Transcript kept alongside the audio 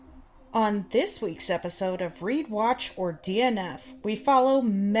On this week's episode of Read, Watch, or DNF, we follow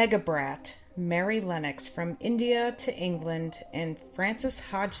Megabrat, Mary Lennox, from India to England, in Frances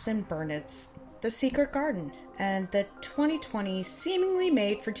Hodgson Burnett's The Secret Garden, and the 2020 seemingly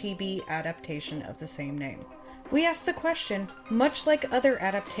made-for-TV adaptation of the same name. We ask the question, much like other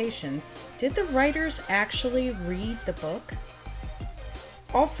adaptations, did the writers actually read the book?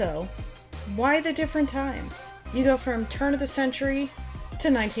 Also, why the different time? You go from turn of the century to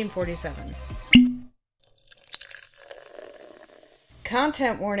 1947.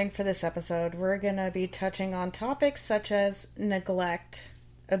 Content warning for this episode. We're going to be touching on topics such as neglect,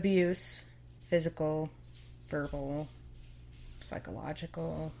 abuse, physical, verbal,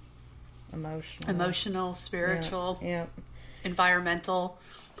 psychological, emotional, spiritual, yeah. Environmental,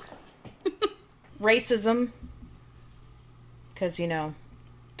 racism, because, you know,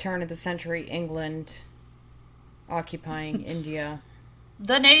 turn of the century England occupying India.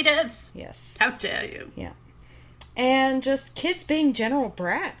 The natives. Yes. How dare you? Yeah. And just kids being general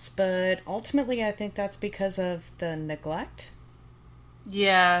brats, but ultimately I think that's because of the neglect.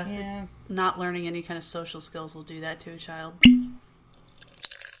 Yeah. Not learning any kind of social skills will do that to a child.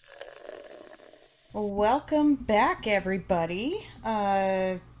 Welcome back, everybody.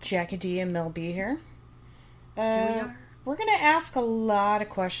 Jackie D and Mel B here. Here we're going to ask a lot of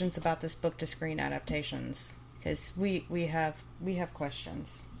questions about this book to screen adaptations. Because we have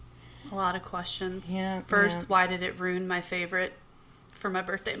questions. A lot of questions. Yeah. First, why did it ruin my favorite for my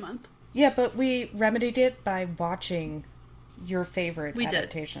birthday month? Yeah, but we remedied it by watching your favorite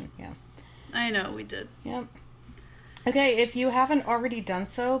adaptation. Did. Yeah. I know, we did. Yep. Okay, if you haven't already done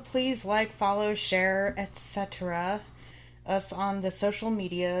so, please like, follow, share, etc. us on the social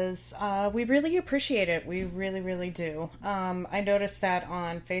medias. We really appreciate it. We really, really do. I noticed that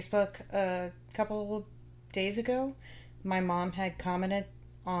on Facebook a couple days ago, my mom had commented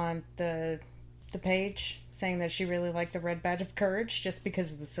on the page saying that she really liked the Red Badge of Courage just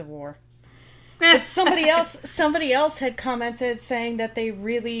because of the Civil War. But somebody else had commented saying that they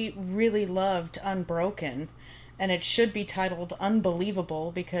really, really loved Unbroken, and it should be titled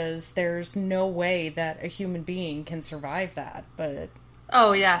Unbelievable because there's no way that a human being can survive that. But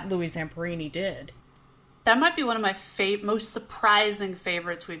oh yeah, Louis Zamperini did. That might be one of my most surprising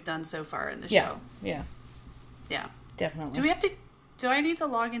favorites we've done so far in the show. Yeah. Yeah, definitely. Do I need to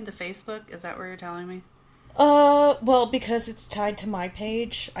log into Facebook? Is that what you're telling me? Well, because it's tied to my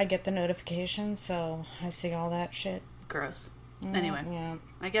page, I get the notifications, so I see all that shit. Gross. Anyway, yeah.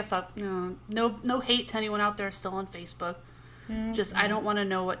 I guess no hate to anyone out there still on Facebook. I don't want to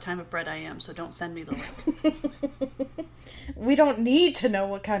know what time of bread I am, so don't send me the link. We don't need to know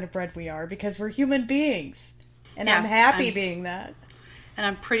what kind of bread we are because we're human beings. And I'm happy being that. And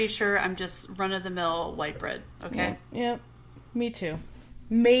I'm pretty sure I'm just run-of-the-mill white bread, okay? Yep. Me too.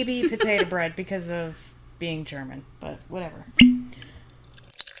 Maybe potato bread because of being German, but whatever.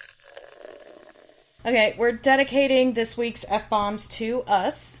 Okay, we're dedicating this week's F-bombs to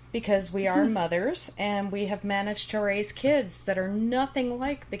us because we are mothers and we have managed to raise kids that are nothing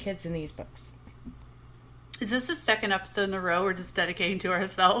like the kids in these books. Is this the second episode in a row we're just dedicating to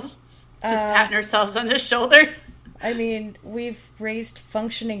ourselves? Just patting ourselves on the shoulder? I mean, we've raised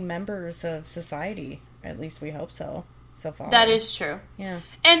functioning members of society. At least we hope so far. That is true. Yeah.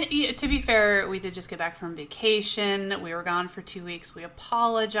 And to be fair, we did just get back from vacation. We were gone for 2 weeks. We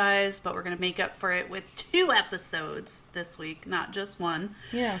apologize, but we're going to make up for it with 2 episodes this week, not just 1.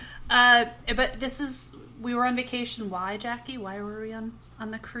 Yeah. But we were on vacation. Why, Jackie? Why were we on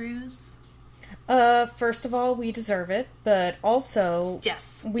the cruise? First of all, we deserve it, but also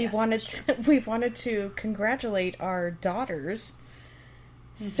we wanted to congratulate our daughters.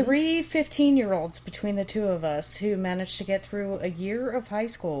 3 15-year-olds between the two of us who managed to get through a year of high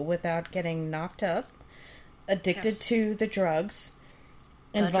school without getting knocked up, addicted to the drugs,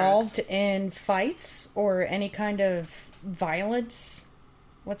 involved in fights or any kind of violence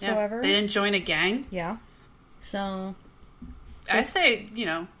whatsoever. Yeah, they didn't join a gang. Yeah. So I say,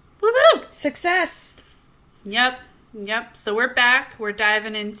 woohoo! Success! Yep. So we're back. We're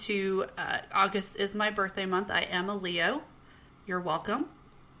diving into August is my birthday month. I am a Leo. You're welcome.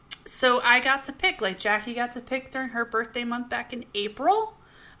 So I got to pick, like Jackie got to pick during her birthday month back in April.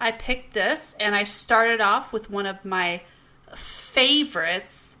 I picked this, and I started off with one of my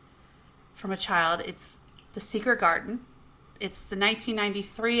favorites from a child. It's The Secret Garden. It's the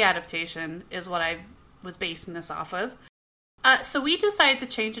 1993 adaptation is what I was basing this off of. So we decided to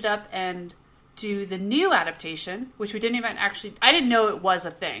change it up and do the new adaptation, which we didn't even I didn't know it was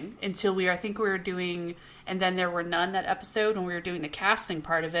a thing until I think we were doing, and then there were none that episode when we were doing the casting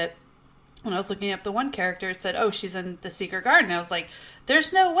part of it. when I was looking up the one character, it said, oh, she's in The Secret Garden. I was like,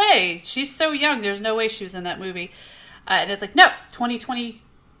 there's no way. She's so young. There's no way she was in that movie. And it's like, no, 2020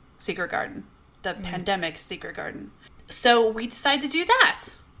 Secret Garden. The pandemic Secret Garden. So we decided to do that.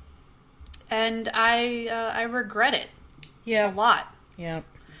 And I regret it. Yeah. A lot. Yeah.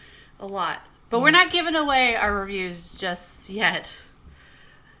 A lot. But we're not giving away our reviews just yet.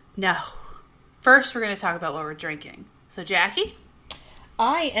 No. First, we're going to talk about what we're drinking. So, Jackie?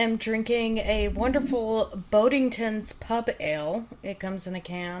 I am drinking a wonderful Boddington's Pub Ale. It comes in a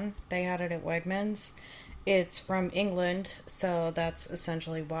can. They had it at Wegmans. It's from England, so that's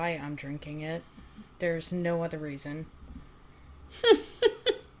essentially why I'm drinking it. There's no other reason.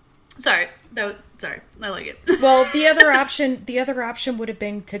 Sorry. No, sorry. I like it. Well, the other option would have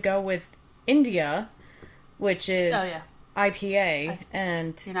been to go with India, which is IPA,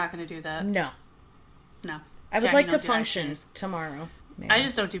 and you're not going to do that. No. I would Jackie, like to don't do function IPAs. tomorrow. Maybe. I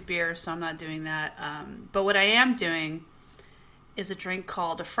just don't do beer, so I'm not doing that. But what I am doing is a drink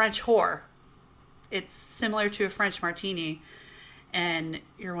called a French whore. It's similar to a French martini. And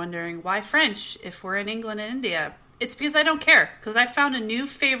you're wondering, why French if we're in England and India? It's because I don't care. Because I found a new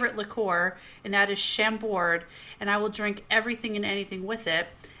favorite liqueur, and that is Chambord. And I will drink everything and anything with it.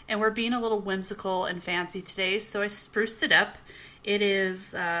 And we're being a little whimsical and fancy today, so I spruced it up. It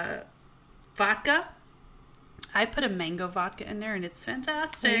is vodka. I put a mango vodka in there, and it's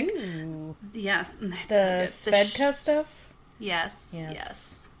fantastic. Ooh. Yes. The so Svedka stuff? Yes.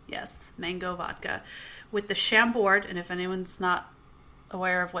 Mango vodka. With the Chambord, and if anyone's not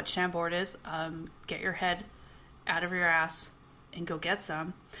aware of what Chambord is, get your head out of your ass and go get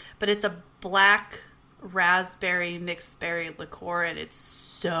some. But it's a black raspberry mixed berry liqueur, and it's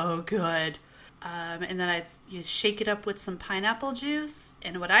so good. And then you shake it up with some pineapple juice,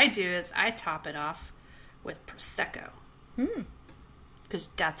 and what I do is I top it off with Prosecco. Because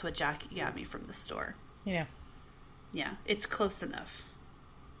that's what Jackie got me from the store. Yeah. Yeah, it's close enough.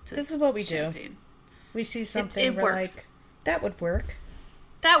 This is what we champagne. do. We see something, it we're works. like, that would work.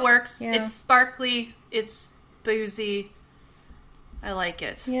 That works. Yeah. It's sparkly. It's boozy. I like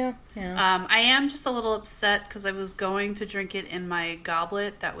it. Yeah. I am just a little upset because I was going to drink it in my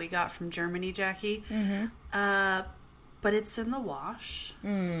goblet that we got from Germany, Jackie. Mm-hmm. But it's in the wash.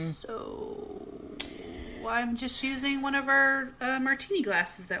 So I'm just using one of our martini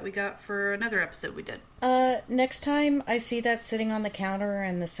glasses that we got for another episode we did. Next time I see that sitting on the counter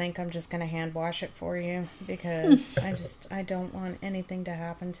in the sink, I'm just going to hand wash it for you because I don't want anything to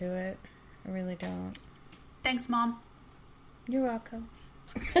happen to it. I really don't. Thanks, Mom. You're welcome.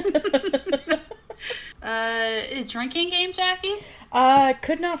 A drinking game, Jackie?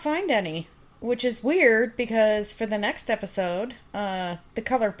 Could not find any, which is weird because for the next episode, the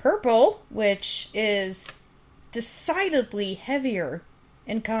color purple, which is decidedly heavier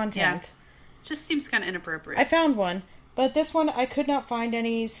in content. Yeah. Just seems kind of inappropriate. I found one, but this one I could not find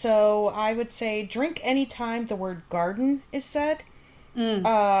any, so I would say drink anytime the word garden is said.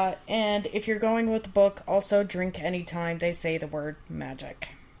 And if you're going with the book, also drink anytime they say the word magic.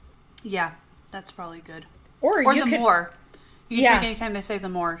 Yeah, that's probably good. Or the more. You can drink anytime they say the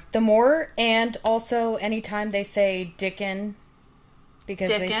more. The more, and also anytime they say Dickin, because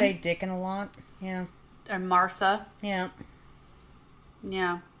they say Dickin a lot. Yeah. Or Martha. Yeah.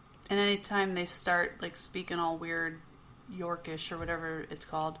 Yeah. And anytime they start, like, speaking all weird Yorkish or whatever it's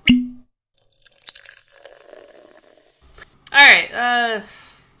called. Alright,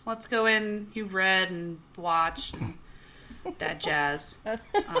 let's go in. You read and watched and that jazz.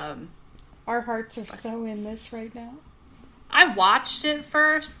 Our hearts are so in this right now. I watched it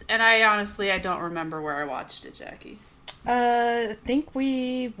first, and I don't remember where I watched it, Jackie. I think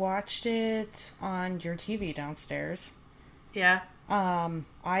we watched it on your TV downstairs. Yeah.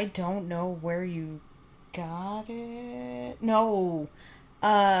 I don't know where you got it. No.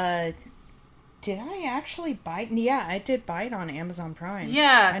 Did I actually buy it? Yeah, I did buy it on Amazon Prime.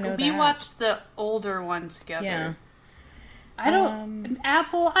 Yeah, I know we that. watched the older one together. Yeah.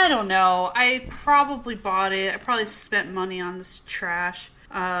 Apple, I don't know. I probably bought it. I probably spent money on this trash.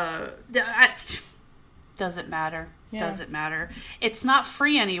 Doesn't matter. Yeah. Doesn't matter. It's not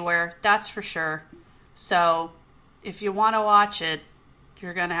free anywhere, that's for sure. So, if you want to watch it,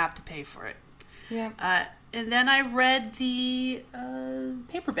 you're going to have to pay for it. Yeah. And then I read the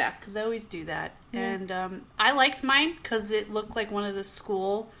paperback, because I always do that. Yeah. And I liked mine, because it looked like one of the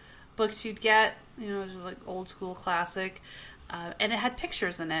school books you'd get. You know, it was like old school classic. And it had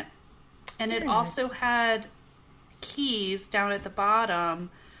pictures in it. And it also had keys down at the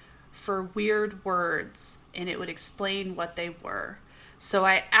bottom for weird words. And it would explain what they were. So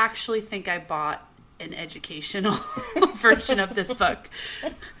I actually think I bought an educational version of this book.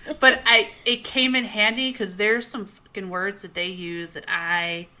 But it came in handy because there's some fucking words that they use that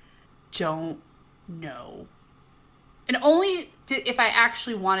I don't know. And only if I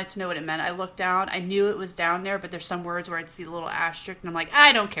actually wanted to know what it meant, I looked down. I knew it was down there, but there's some words where I'd see the little asterisk, and I'm like,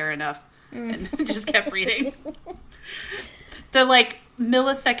 I don't care enough. And just kept reading. The, like,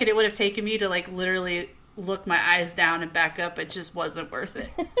 millisecond it would have taken me to, like, literally look my eyes down and back up, it just wasn't worth it.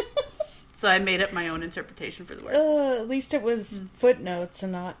 So I made up my own interpretation for the word. At least it was footnotes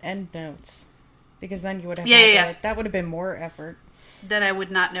and not endnotes. Because then you would have that would have been more effort. Then I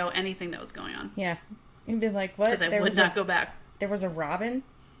would not know anything that was going on. Yeah. You'd be like, what? Because I would not go back. There was a robin?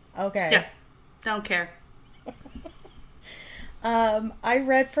 Okay. Yeah. Don't care. I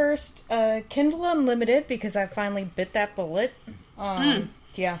read first Kindle Unlimited because I finally bit that bullet.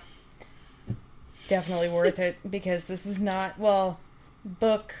 Yeah. Definitely worth it because this is not, well,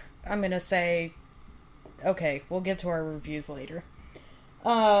 book, I'm going to say, okay, we'll get to our reviews later.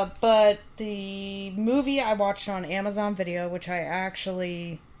 But the movie I watched on Amazon Video, which I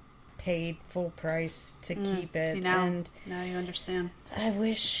actually paid full price to keep it. See, now you understand. I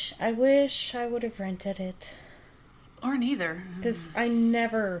wish I would have rented it. Or neither. Because I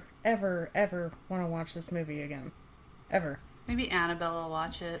never, ever, ever want to watch this movie again. Ever. Maybe Annabelle will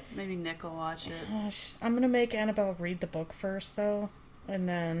watch it. Maybe Nick will watch it. I'm going to make Annabelle read the book first, though. And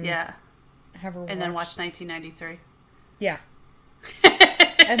then... Yeah. Have her watch... And then watch 1993. Yeah.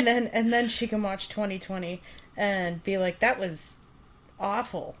 and then she can watch 2020 and be like, that was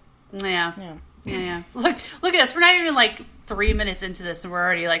awful. Yeah. Look at us. We're not even like 3 minutes into this and we're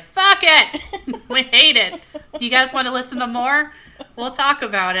already like, fuck it! We hate it. Do you guys want to listen to more? We'll talk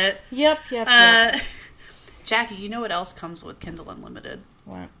about it. Yep. Jackie, you know what else comes with Kindle Unlimited?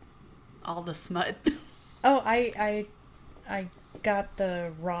 What? All the smut. Oh, I got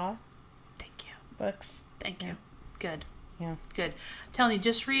the Raw. Thank you. Books. Thank you. Good. Yeah. Good. I'm telling you,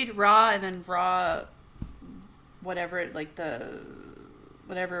 just read Raw and then Raw, whatever, like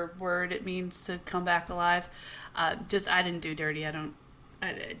whatever word it means to come back alive. I didn't do dirty.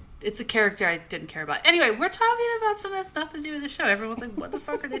 It's a character I didn't care about. Anyway, we're talking about something that's nothing to do with the show. Everyone's like, what the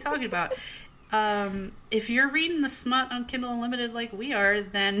fuck are they talking about? If you're reading the smut on Kindle Unlimited like we are,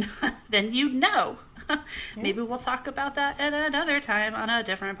 then you know. Maybe we'll talk about that at another time on a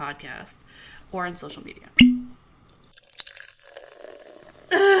different podcast or on social media.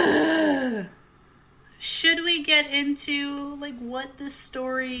 Should we get into like what this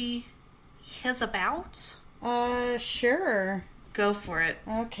story is about? Sure. Go for it.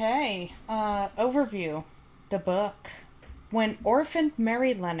 Okay. Overview. The book. When orphaned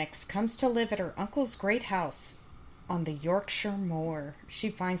Mary Lennox comes to live at her uncle's great house on the Yorkshire moor, she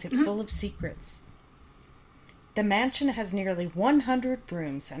finds it full of secrets. The mansion has nearly 100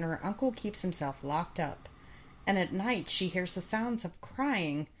 rooms, and her uncle keeps himself locked up. And at night she hears the sounds of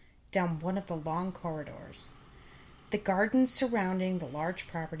crying down one of the long corridors. The gardens surrounding the large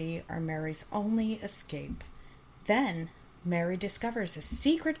property are Mary's only escape. Then Mary discovers a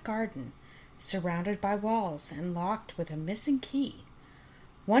secret garden surrounded by walls and locked with a missing key.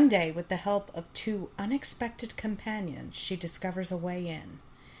 One day, with the help of two unexpected companions, she discovers a way in.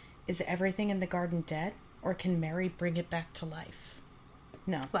 Is everything in the garden dead, or can Mary bring it back to life?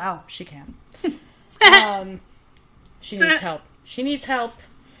 No. Wow. She can. She needs help. She needs help.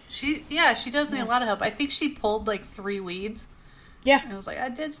 She does need a lot of help. I think she pulled like 3 weeds. Yeah. And I was like, I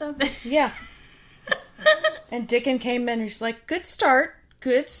did something. Yeah. And Dickon came in and she's like, good start.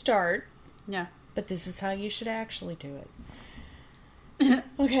 Yeah. But this is how you should actually do it.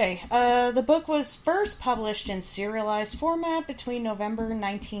 Okay. The book was first published in serialized format between November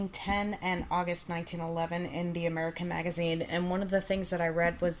 1910 and August 1911 in the American Magazine. And one of the things that I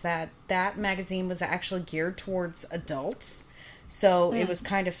read was that magazine was actually geared towards adults. So it was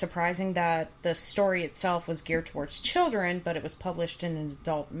kind of surprising that the story itself was geared towards children, but it was published in an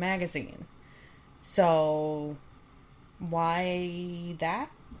adult magazine. So why that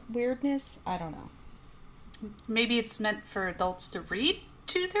weirdness? I don't know. Maybe it's meant for adults to read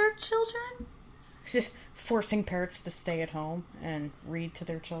to their children? forcing parents to stay at home and read to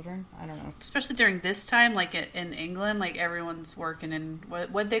their children. I don't know. Especially during this time, like in England, like everyone's working in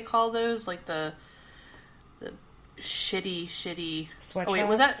what they call those, like the shitty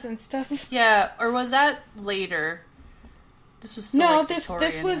sweatshops and stuff. Yeah, or was that later? This was still no.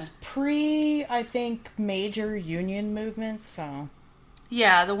 This was pre, I think, major union movements. So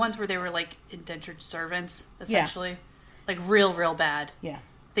yeah, the ones where they were like indentured servants, essentially, yeah. Like real bad. Yeah,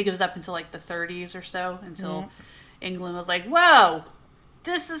 I think it was up until like the 30s or so, until England was like, "Whoa,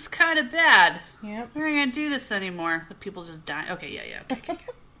 this is kind of bad. Yep, we're not gonna do this anymore." The people just die. Okay, yeah. Okay.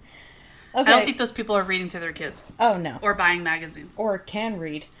 I don't think those people are reading to their kids. Oh, no. Or buying magazines. Or can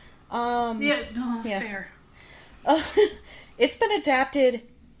read. Fair. It's been adapted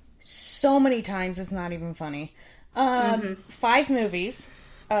so many times, it's not even funny. 5 movies.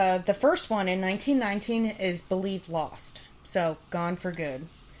 The first one in 1919 is believed lost. So, gone for good.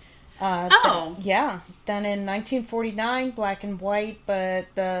 Then in 1949, black and white, but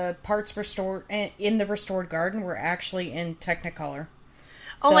the parts restored in the restored garden were actually in Technicolor.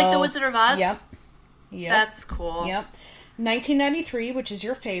 Oh, like The Wizard of Oz? Yep. That's cool. Yep. 1993, which is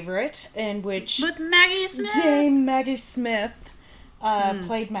your favorite, in which with Maggie Smith. Dame Maggie Smith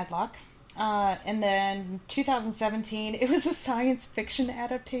played Medlock. And then 2017, it was a science fiction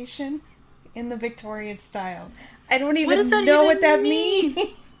adaptation in the Victorian style. I don't even know what that means.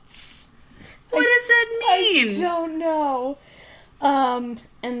 What does that mean? I don't know.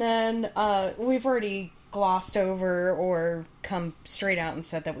 And then we've already glossed over or come straight out and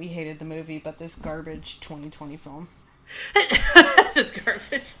said that we hated the movie, but this garbage 2020 film. It's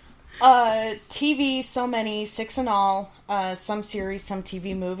garbage. TV, so many, 6 in all. Some series, some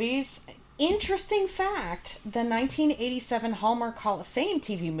TV movies. Interesting fact, the 1987 Hallmark Hall of Fame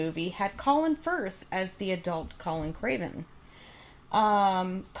TV movie had Colin Firth as the adult Colin Craven.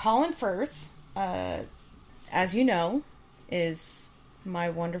 Colin Firth, as you know, is my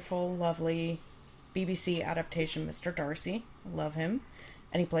wonderful, lovely BBC adaptation, Mr. Darcy. Love him.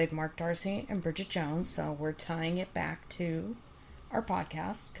 And he played Mark Darcy and Bridget Jones, so we're tying it back to our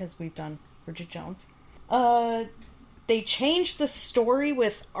podcast, because we've done Bridget Jones. They changed the story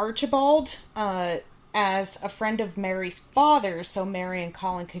with Archibald as a friend of Mary's father, so Mary and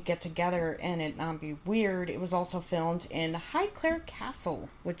Colin could get together and it not be weird. It was also filmed in Highclere Castle,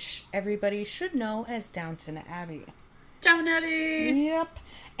 which everybody should know as Downton Abbey. Downton Abbey! Yep.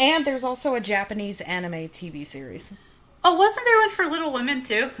 And there's also a Japanese anime TV series. Oh, wasn't there one for Little Women,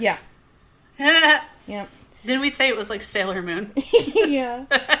 too? Yeah. Yep. Didn't we say it was like Sailor Moon? Yeah.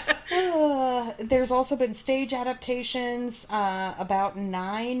 There's also been stage adaptations, about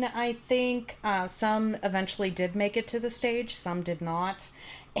 9, I think. Some eventually did make it to the stage, some did not.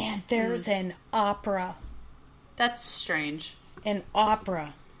 And there's an opera. That's strange. An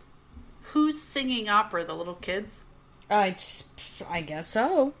opera. Who's singing opera? The little kids? I guess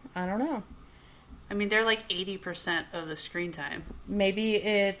so. I don't know. I mean, they're like 80% of the screen time. Maybe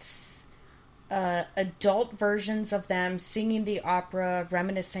it's adult versions of them singing the opera,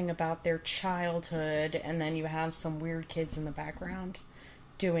 reminiscing about their childhood, and then you have some weird kids in the background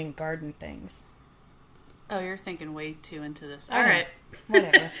doing garden things. Oh, you're thinking way too into this. All right.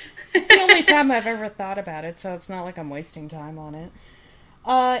 Whatever. It's the only time I've ever thought about it, so it's not like I'm wasting time on it.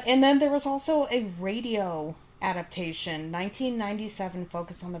 And then there was also a radio adaptation. 1997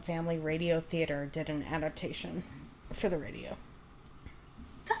 Focus on the Family Radio Theater did an adaptation for the radio.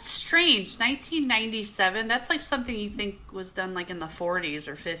 That's strange. 1997? That's like something you think was done like in the 40s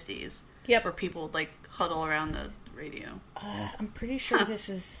or 50s. Yep. Where people would like huddle around the radio. I'm pretty sure this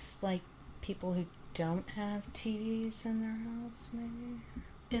is like people who don't have TVs in their house, maybe?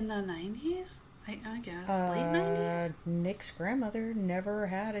 In the 90s? I guess. Late 90s? Nick's grandmother never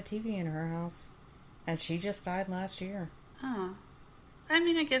had a TV in her house. And she just died last year. Oh. I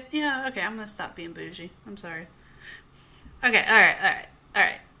mean, I guess, yeah, okay, I'm going to stop being bougie. I'm sorry. Okay, alright.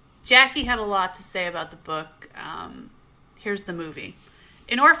 Jackie had a lot to say about the book. Here's the movie.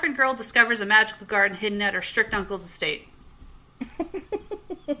 An orphan girl discovers a magical garden hidden at her strict uncle's estate.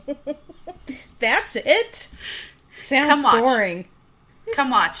 That's it? Sounds boring.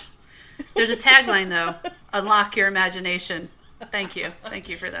 Come watch. There's a tagline, though. Unlock your imagination. Thank you. Thank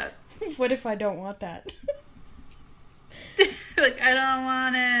you for that. What if I don't want that? Like, I don't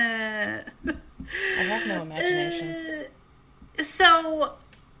want it. I have no imagination. So,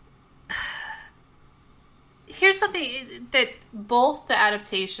 here's something that both the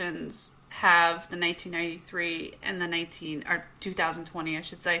adaptations have, the 1993 and the 2020, I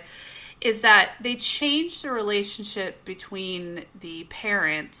should say, is that they changed the relationship between the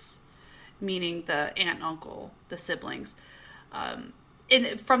parents, meaning the aunt and uncle, the siblings,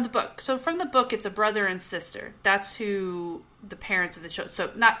 from the book. So from the book, it's a brother and sister. That's who the parents of the show.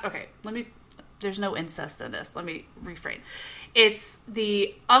 So there's no incest in this. Let me reframe. It's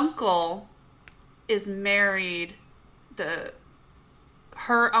the uncle is married,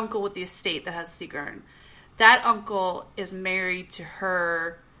 her uncle with the estate that has a sea garden. That uncle is married to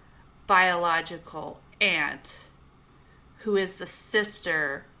her biological aunt, who is the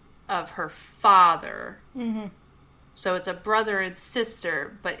sister of her father. Mm-hmm. So it's a brother and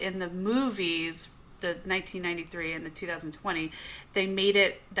sister, but in the movies, the 1993 and the 2020, they made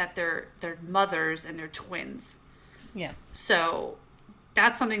it that they're mothers and they're twins. Yeah. So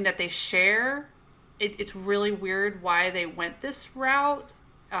that's something that they share. It's really weird why they went this route.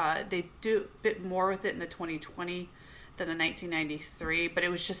 They do a bit more with it in the 2020 than the 1993, but it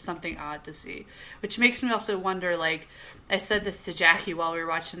was just something odd to see. Which makes me also wonder, like, I said this to Jackie while we were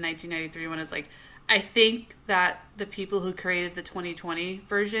watching the 1993 one, is like, I think that the people who created the 2020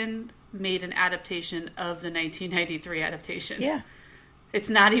 version made an adaptation of the 1993 adaptation. Yeah. It's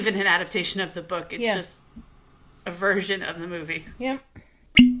not even an adaptation of the book. It's Yeah. just a version of the movie. Yep.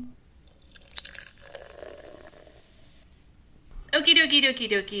 Okie dokie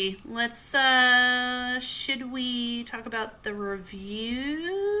dokie dokie. Let's, should we talk about the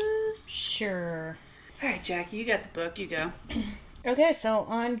reviews? Sure. Alright, Jackie, you got the book. You go. Okay, so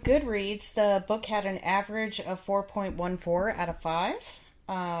on Goodreads, the book had an average of 4.14 out of 5.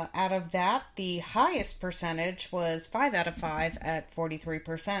 Out of that, the highest percentage was 5 out of 5 at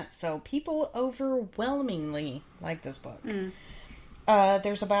 43%. So people overwhelmingly like this book.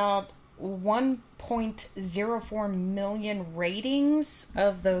 There's about 1.04 million ratings.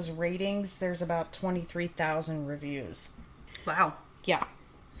 Of those ratings, there's about 23,000 reviews. Wow. Yeah.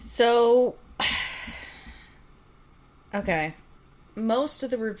 So, okay. Most of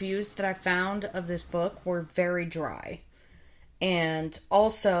the reviews that I found of this book were very dry. And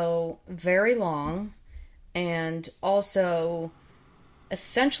also very long. And also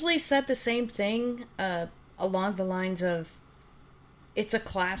essentially said the same thing along the lines of, it's a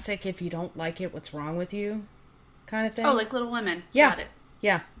classic. If you don't like it, what's wrong with you? Kind of thing. Oh, like Little Women. Yeah. Got it.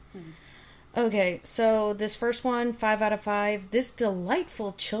 Yeah. Okay, so this first one, 5 out of 5. This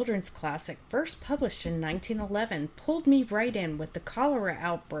delightful children's classic, first published in 1911, pulled me right in with the cholera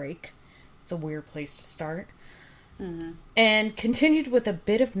outbreak. It's a weird place to start. And continued with a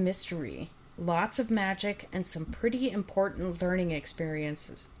bit of mystery, lots of magic, and some pretty important learning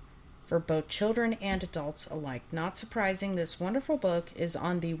experiences for both children and adults alike. Not surprising, this wonderful book is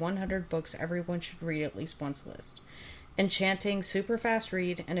on the 100 books everyone should read at least once list. Enchanting, super fast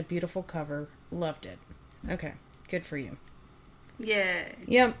read, and a beautiful cover. Loved it. Okay, good for you. Yay.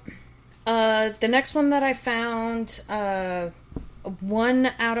 Yep. The next one that I found, 1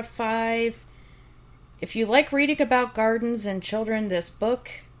 out of 5. If you like reading about gardens and children, this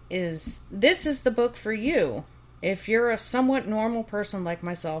is the book for you. If you're a somewhat normal person like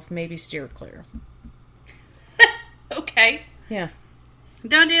myself, maybe steer clear. Okay. Yeah.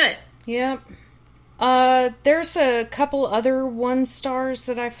 Don't do it. Yep. There's a couple other 1 stars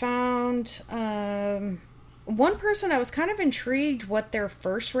that I found. One person, I was kind of intrigued what their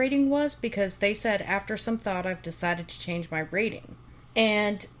first rating was, because they said, after some thought, I've decided to change my rating.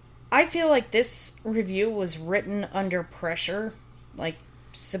 And I feel like this review was written under pressure, like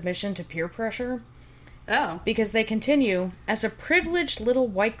submission to peer pressure. Oh. Because they continue, as a privileged little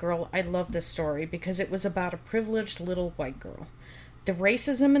white girl, I love this story because it was about a privileged little white girl. The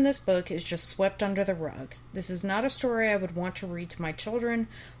racism in this book is just swept under the rug. This is not a story I would want to read to my children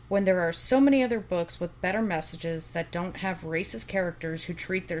when there are so many other books with better messages that don't have racist characters who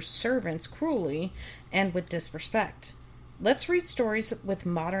treat their servants cruelly and with disrespect. Let's read stories with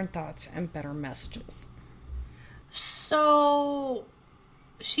modern thoughts and better messages. So,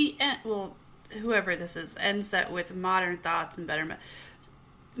 whoever this is, ends that with modern thoughts and better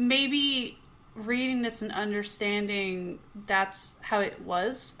maybe reading this and understanding that's how it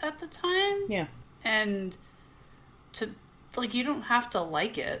was at the time. Yeah. And you don't have to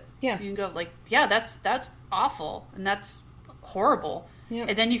like it. Yeah. You can go yeah, that's awful and that's horrible. Yep.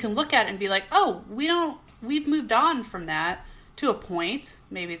 And then you can look at it and be like, oh, we've moved on from that to a point,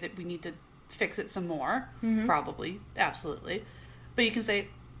 maybe that we need to fix it some more. Mm-hmm. Probably. Absolutely. But you can say,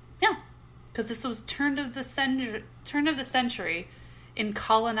 yeah, because this was turn of the century in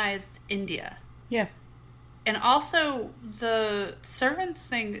colonized India. Yeah. And also, the servants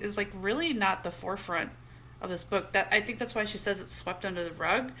thing is really not the forefront of this book. I think that's why she says it's swept under the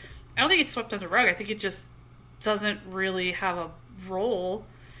rug. I don't think it's swept under the rug. I think it just doesn't really have a role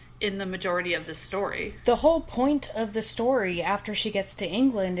in the majority of the story. The whole point of the story after she gets to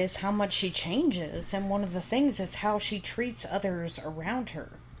England is how much she changes, and one of the things is how she treats others around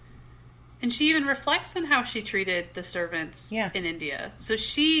her. And she even reflects on how she treated the servants in India. So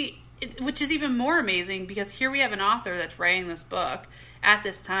which is even more amazing, because here we have an author that's writing this book at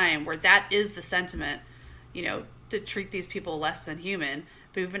this time where that is the sentiment, to treat these people less than human.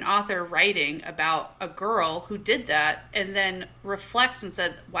 But we have an author writing about a girl who did that and then reflects and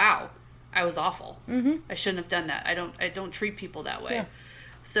said, wow, I was awful. Mm-hmm. I shouldn't have done that. I don't treat people that way. Yeah.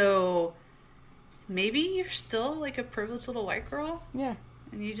 So maybe you're still a privileged little white girl. Yeah.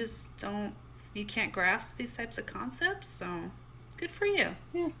 And you just you can't grasp these types of concepts. So good for you.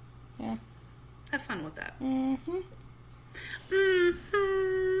 Yeah. Yeah. Have fun with that. Mm-hmm.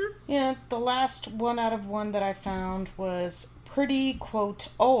 Mm-hmm. Yeah, the last 1 out of 1 that I found was pretty, quote,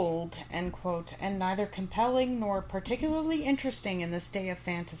 old, end quote, and neither compelling nor particularly interesting in this day of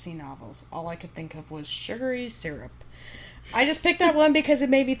fantasy novels. All I could think of was sugary syrup. I just picked that one because it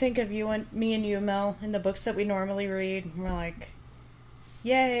made me think of me and you, Mel, in the books that we normally read. We're like,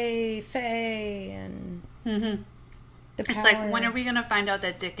 yay, Fae, and Mm-hmm. the power. It's like, when are we going to find out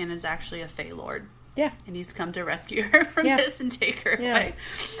that Dickon is actually a Fae Lord? Yeah. And he's come to rescue her from Yeah. this and take her Yeah. away.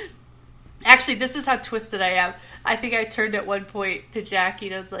 Actually, this is how twisted I am. I think I turned at one point to Jackie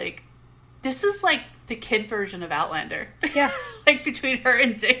and I was like, this is like the kid version of Outlander. Yeah. Like between her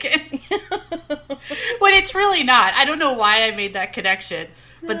and Dickon. When it's really not. I don't know why I made that connection,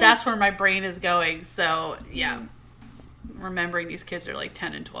 but that's where my brain is going. So, yeah. Remembering these kids are like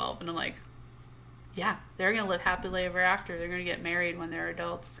 10 and 12, and I'm like, yeah, they're going to live happily ever after. They're going to get married when they're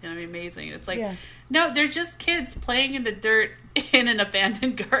adults. It's going to be amazing. It's like, Yeah. no, they're just kids playing in the dirt in an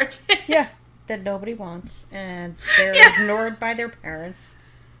abandoned garden. Yeah. That nobody wants, and they're Yeah. ignored by their parents.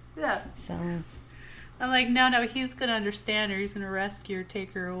 Yeah. So, I'm like, no, he's going to understand her. He's going to rescue her,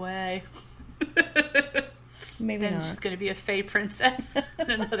 take her away. maybe Then not. she's going to be a Fae princess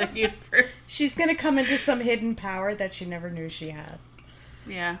in another universe. She's going to come into some hidden power that she never knew she had.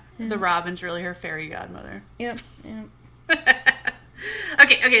 Yeah. The Robin's really her fairy godmother. Yep. Yep.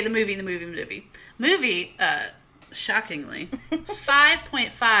 Okay, the movie. Movie, shockingly,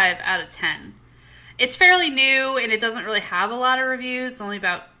 5.5 out of 10. It's fairly new, and it doesn't really have a lot of reviews, only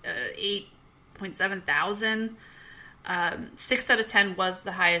about 8.7 thousand. 6 out of 10 was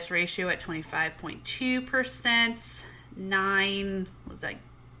the highest ratio at 25.2%. 9 was like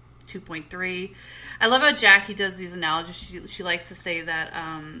 2.3. I love how Jackie does these analogies. She likes to say that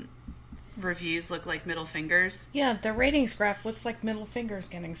reviews look like middle fingers. Yeah, the ratings graph looks like middle fingers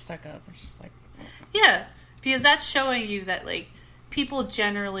getting stuck up. It's just like, Yeah, because that's showing you that, like, people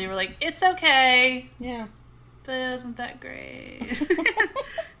generally were like, it's okay, yeah. but it wasn't that great.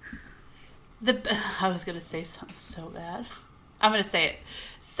 I was going to say something so bad. I'm going to say it.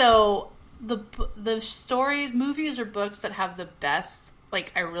 So, the stories, movies, or books that have the best,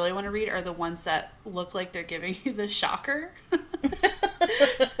 like, I really want to read are the ones that look like they're giving you the shocker. Because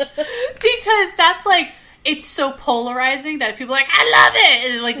that's, like, it's so polarizing that people are like, I love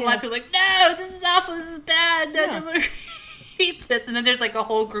it! And, like, a lot of people are like, no, this is awful, this is bad, don't read this. And then there's, like, a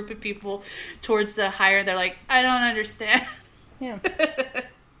whole group of people towards the higher, they're like, I don't understand. Yeah.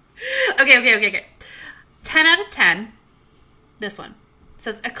 Okay. 10 out of 10. This one. It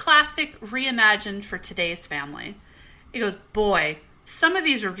says, a classic reimagined for today's family. It goes, boy, some of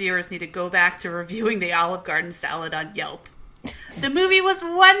these reviewers need to go back to reviewing the Olive Garden salad on Yelp. The movie was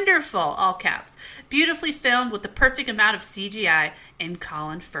wonderful, all caps. Beautifully filmed with the perfect amount of CGI, and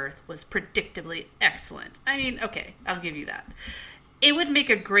Colin Firth was predictably excellent. I mean, okay, I'll give you that. It would make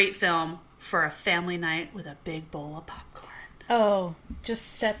a great film for a family night with a big bowl of popcorn. Oh, just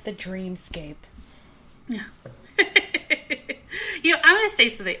set the dreamscape. Yeah. You know, I'm going to say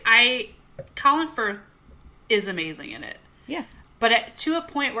something. Colin Firth is amazing in it. Yeah. But to a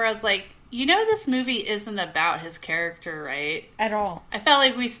point where I was like, you know, this movie isn't about his character, right? At all. I felt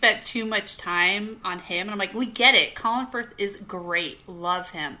like we spent too much time on him. And I'm like, we get it. Colin Firth is great.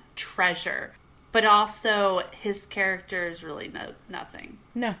 Love him. Treasure. But also, his character is really nothing.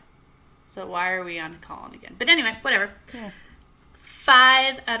 No. So why are we on Colin again? But anyway, whatever. Yeah.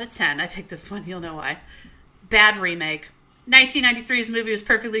 5 out of 10. I picked this one. You'll know why. Bad remake. 1993's movie was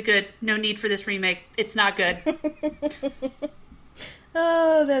perfectly good. No need for this remake. It's not good.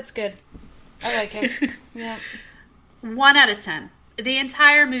 Oh, that's good. I like it. Yeah. 1 out of 10. The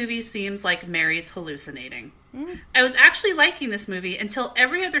entire movie seems like Mary's hallucinating. I was actually liking this movie until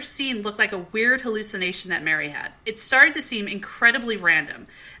every other scene looked like a weird hallucination that Mary had. It started to seem incredibly random.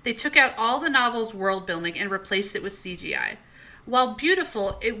 They took out all the novel's world building and replaced it with CGI. While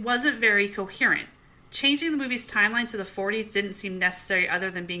beautiful, it wasn't very coherent. Changing the movie's timeline to the 40s didn't seem necessary other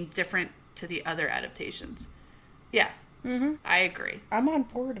than being different to the other adaptations. Yeah. Mm-hmm. I agree. I'm on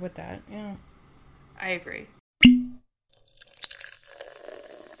board with that. Yeah. I agree.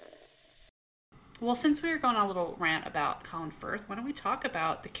 Well, since we were going on a little rant about Colin Firth, why don't we talk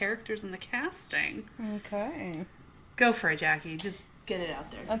about the characters and the casting? Okay. Go for it, Jackie. Just get it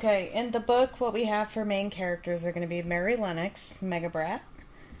out there. Okay, in the book, what we have for main characters are going to be Mary Lennox, Mega Brat,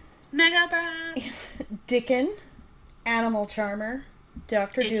 Mega Brat! Dickon, Animal Charmer,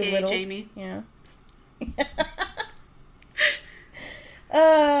 Dr. AKA Doolittle. Jamie. Yeah.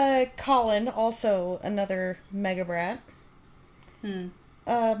 Colin, also another Mega Brat.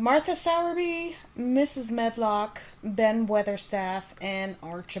 Martha Sowerby, Mrs. Medlock, Ben Weatherstaff, and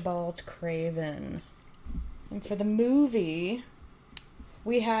Archibald Craven. And for the movie,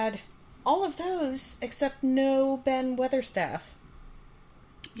 we had all of those except no Ben Weatherstaff.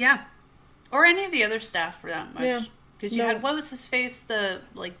 Yeah. Or any of the other staff for that much. Yeah. Because you had, what was his face? The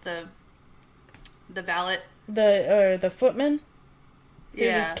valet? The footman? Who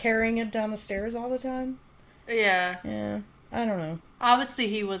Yeah. was carrying it down the stairs all the time? Yeah. Yeah. I don't know. Obviously,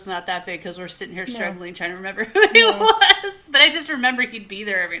 he was not that big because we're sitting here struggling trying to remember who he was. But I just remember he'd be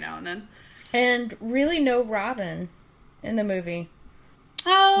there every now and then. And really no Robin in the movie.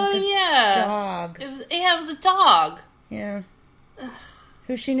 Oh, It was a yeah. dog. It was a dog. Yeah.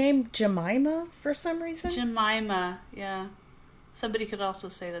 Who she named Jemima for some reason? Jemima, yeah. Somebody could also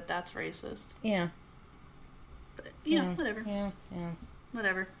say that that's racist. Yeah. But, you know, whatever. Yeah.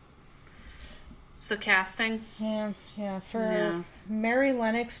 Whatever. So casting? Yeah. For Mary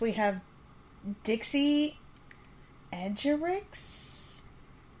Lennox, we have Dixie Edgerix.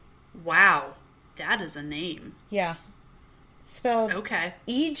 Wow. That is a name. Yeah. Spelled Okay.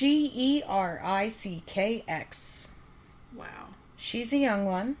 Egericx. Wow. She's a young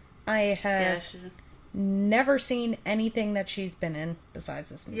one. I have never seen anything that she's been in besides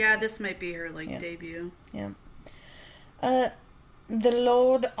this movie. Yeah, this might be her, debut. Yeah. The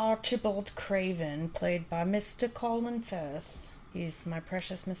Lord Archibald Craven, played by Mr. Colin Firth. He's my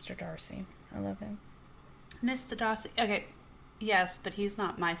precious Mr. Darcy. I love him. Mr. Darcy. Okay. Yes, but he's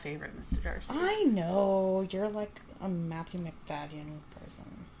not my favorite Mr. Darcy. I know. You're like a Matthew McFadden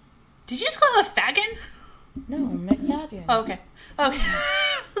person. Did you just call him a faggot? No, McFadden. Oh, okay. Okay.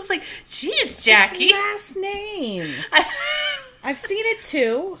 I was like, geez, Jackie. His last name. I've seen it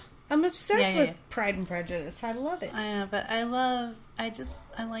too. I'm obsessed with Pride and Prejudice. I love it. I know, but I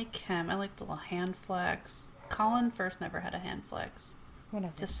like him. I like the little hand flex. Colin Firth never had a hand flex.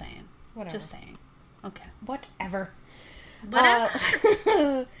 Whatever. Just saying. Whatever. Just saying. Okay. Whatever.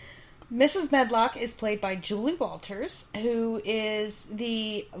 Whatever. Mrs. Medlock is played by Julie Walters, who is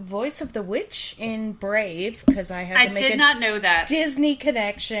the voice of the witch in Brave, because I had to make did not know that. Disney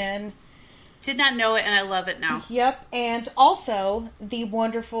connection. Did not know it, and I love it now. Yep, and also the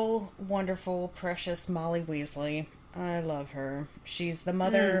wonderful, wonderful, precious Molly Weasley. I love her. She's the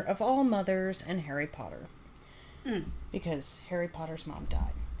mother of all mothers in Harry Potter. Because Harry Potter's mom died.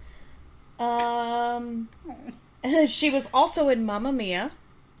 She was also in Mamma Mia.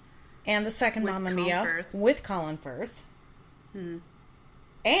 And the second Mamma Mia with Colin Firth.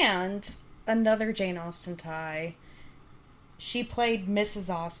 And another Jane Austen tie. She played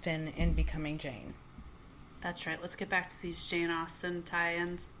Mrs. Austen in Becoming Jane. That's right. Let's get back to these Jane Austen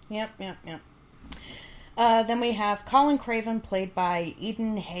tie-ins. Yep. Then we have Colin Craven, played by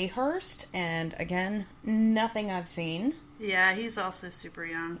Eden Hayhurst. And again, nothing I've seen. Yeah, he's also super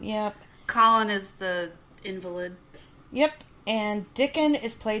young. Yep. Colin is the invalid. Yep. And Dickon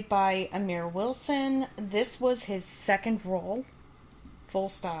is played by Amir Wilson. This was his second role. Full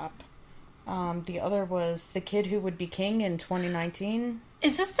stop. The other was The Kid Who Would Be King in 2019.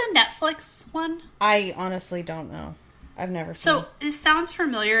 Is this the Netflix one? I honestly don't know. I've never seen it. So, it sounds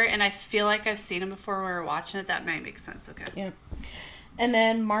familiar, and I feel like I've seen him before when we were watching it. That might make sense. Okay. Yeah. And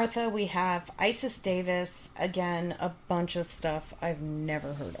then Martha, we have Isis Davis. Again, a bunch of stuff I've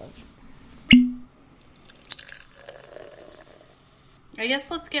never heard of. I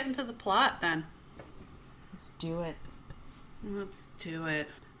guess let's get into the plot then. Let's do it. Let's do it.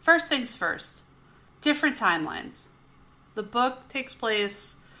 First things first. Different timelines. The book takes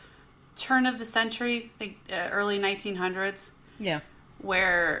place turn of the century, I think early 1900s. Yeah.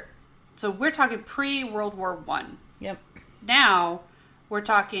 So we're talking pre-World War I. Yep. Now, we're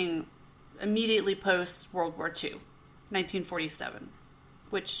talking immediately post-World War II, 1947.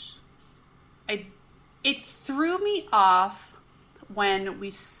 Which, it threw me off when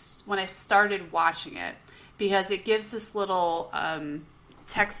I started watching it, because it gives this little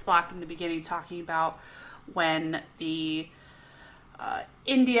text block in the beginning talking about when the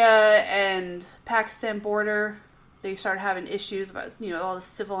India and Pakistan border, they started having issues about all the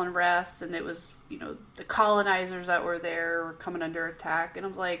civil unrest, and it was the colonizers that were there were coming under attack, and I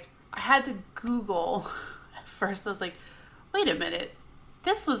was like, I had to Google at first. I was like, wait a minute,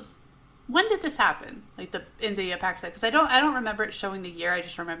 when did this happen? Like the India Pakistan, because I don't remember it showing the year. I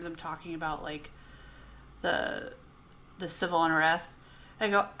just remember them talking about like the civil unrest. I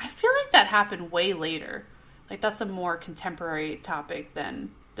go, I feel like that happened way later. Like that's a more contemporary topic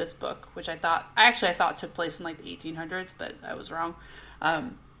than this book, which I thought took place in like the 1800s, but I was wrong.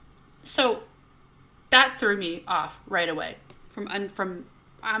 So that threw me off right away.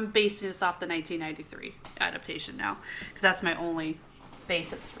 I'm basing this off the 1993 adaptation now, because that's my only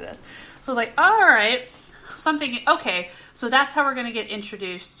basis for this. So I was like, all right, something. Okay, so that's how we're going to get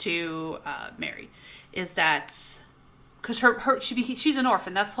introduced to Mary. Is that because she's an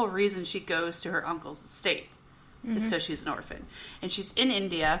orphan? That's the whole reason she goes to her uncle's estate. It's because she's an orphan, and she's in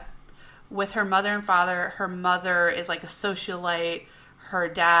India with her mother and father. Her mother is like a socialite. Her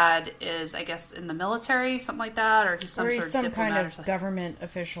dad is, I guess, in the military, something like that, or he's some kind of government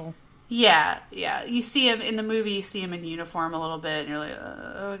official. Yeah. You see him in the movie. You see him in uniform a little bit, and you're like,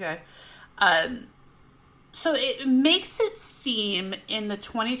 okay. So it makes it seem, in the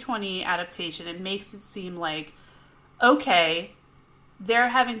 2020 adaptation, it makes it seem like, okay, they're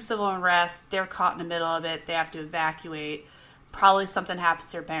having civil unrest, they're caught in the middle of it, they have to evacuate, probably something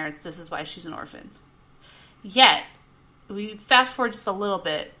happens to her parents, this is why she's an orphan. Yet, we fast forward just a little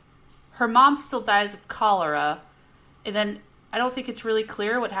bit, her mom still dies of cholera, and then I don't think it's really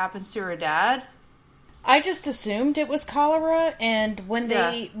clear what happens to her dad. I just assumed it was cholera, and when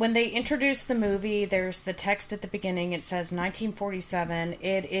they introduced the movie, there's the text at the beginning. It says 1947.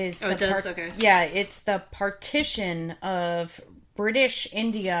 It is okay. Yeah, it's the partition of British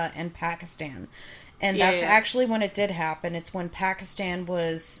India and Pakistan, and that's actually when it did happen. It's when Pakistan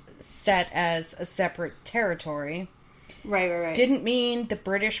was set as a separate territory. Right. Didn't mean the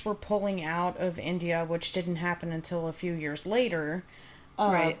British were pulling out of India, which didn't happen until a few years later.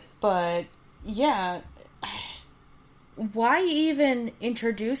 Right, but. Yeah, why even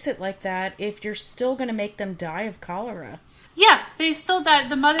introduce it like that if you're still going to make them die of cholera? Yeah, they still died.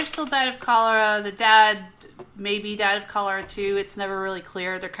 The mother still died of cholera. The dad maybe died of cholera too. It's never really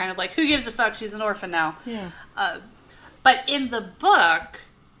clear. They're kind of like, who gives a fuck? She's an orphan now. Yeah. But in the book,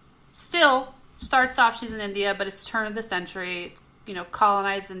 still starts off she's in India, but it's turn of the century. It's,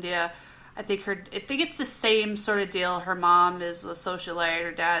 colonized India. I think it's the same sort of deal. Her mom is a socialite,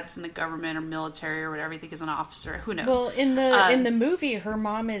 her dad's in the government or military or whatever. I think is an officer. Who knows? Well, in the movie, her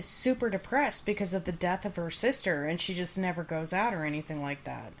mom is super depressed because of the death of her sister, and she just never goes out or anything like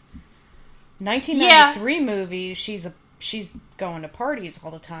that. 1993 movie, she's going to parties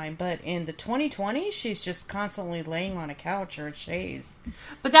all the time, but in the 2020, she's just constantly laying on a couch or a chaise.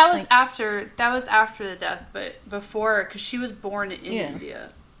 But that was after the death, but before, because she was born in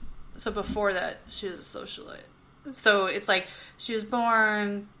India. So before that, she was a socialite. So it's like, she was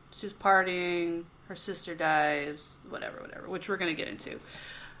born, she was partying, her sister dies, whatever, which we're going to get into.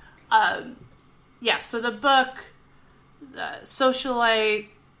 So the book, socialite,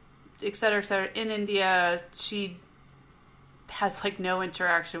 et cetera, in India, she has, no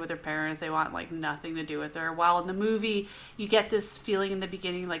interaction with her parents. They want, nothing to do with her. While in the movie, you get this feeling in the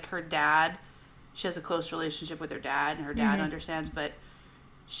beginning, her dad, she has a close relationship with her dad, and her dad understands, but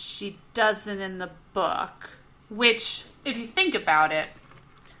she doesn't in the book, which, if you think about it,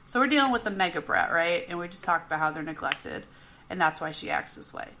 so we're dealing with the mega brat, right? And we just talked about how they're neglected, and that's why she acts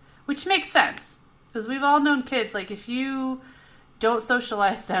this way. Which makes sense, because we've all known kids, if you don't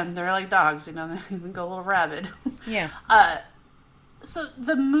socialize them, they're like dogs, they can go a little rabid. Yeah. So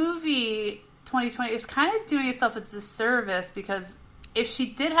the movie 2020 is kind of doing itself a disservice, because if she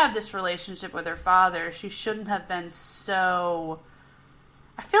did have this relationship with her father, she shouldn't have been so...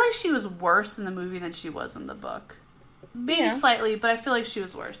 I feel like she was worse in the movie than she was in the book. Maybe slightly, but I feel like she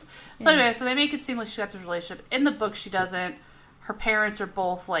was worse. So anyway, so they make it seem like she got this relationship. In the book, she doesn't. Her parents are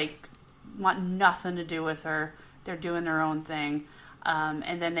both, want nothing to do with her. They're doing their own thing.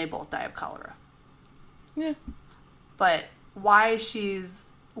 And then they both die of cholera. Yeah. But why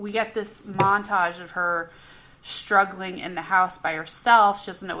we get this montage of her struggling in the house by herself, she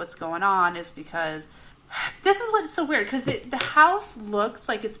doesn't know what's going on, is because... This is what's so weird, because the house looks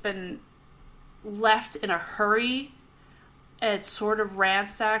like it's been left in a hurry. It's sort of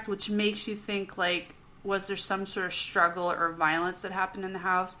ransacked, which makes you think, was there some sort of struggle or violence that happened in the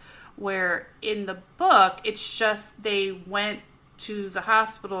house? Where in the book, it's just they went to the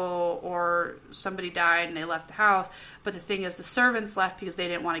hospital or somebody died and they left the house. But the thing is, the servants left because they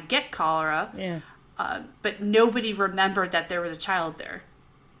didn't want to get cholera. Yeah. But nobody remembered that there was a child there.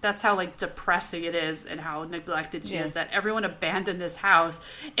 That's how, depressing it is and how neglected she is, that everyone abandoned this house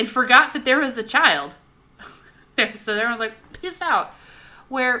and forgot that there was a child. So everyone's like, peace out.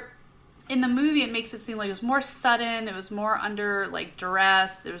 Where in the movie, it makes it seem like it was more sudden. It was more under,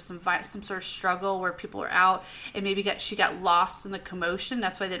 duress. There was some sort of struggle where people were out and maybe she got lost in the commotion.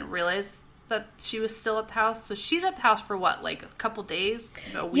 That's why I didn't realize that she was still at the house. So she's at the house for what, a couple days?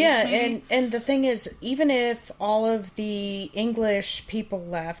 A week, maybe? and the thing is, even if all of the English people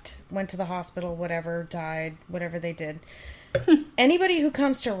left, went to the hospital, whatever, died, whatever they did, anybody who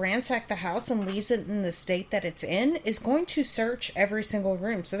comes to ransack the house and leaves it in the state that it's in is going to search every single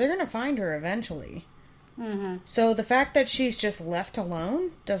room. So they're going to find her eventually. Mm-hmm. So the fact that she's just left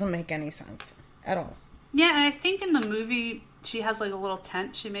alone doesn't make any sense at all. Yeah, and I think in the movie she has like a little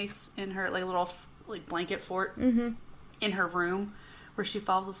tent she makes in her like little like blanket fort in her room where she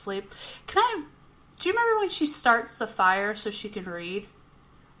falls asleep. Do you remember when she starts the fire so she can read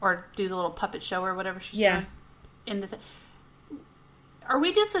or do the little puppet show or whatever she's doing? In the are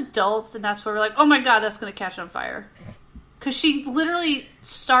we just adults and that's where we're like, oh my god, that's going to catch on fire? Because she literally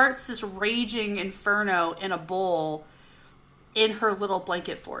starts this raging inferno in a bowl in her little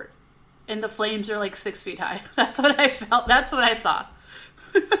blanket fort. And the flames are like 6 feet high. That's what I felt. That's what I saw.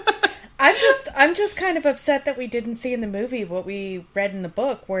 I'm just kind of upset that we didn't see in the movie what we read in the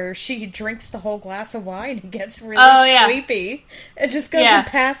book, where she drinks the whole glass of wine and gets really sleepy and just goes and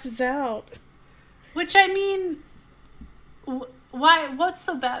passes out. Which, I mean, why? What's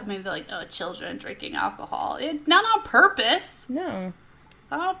so bad? Maybe they're like, oh, children drinking alcohol. It's not on purpose. No.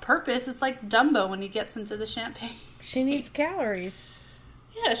 It's not on purpose. It's like Dumbo when he gets into the champagne. She needs calories.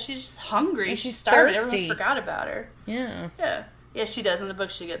 Yeah, she's just hungry. And she's starving. thirsty. Everyone forgot about her. Yeah. Yeah. Yeah, she does. In the book,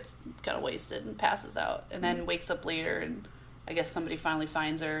 she gets kind of wasted and passes out. And then wakes up later, and I guess somebody finally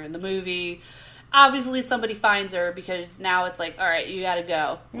finds her. In the movie, obviously somebody finds her because now it's like, all right, you gotta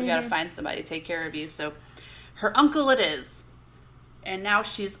go. We gotta find somebody to take care of you. So her uncle it is. And now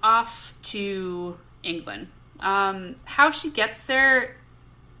she's off to England. How she gets there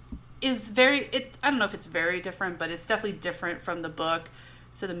is I don't know if it's very different, but it's definitely different from the book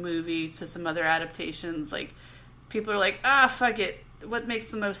to the movie to some other adaptations. Like, people are like, fuck it. What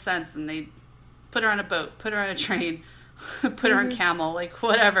makes the most sense? And they put her on a boat, put her on a train, put her on camel, like,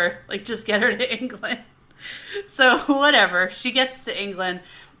 whatever. Like, just get her to England. So, whatever. She gets to England,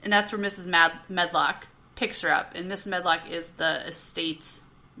 and that's where Mrs. Medlock picks her up. And Mrs. Medlock is the estate,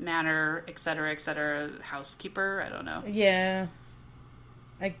 manor, etc., housekeeper. I don't know. Yeah.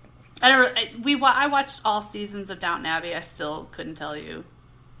 I watched all seasons of Downton Abbey. I still couldn't tell you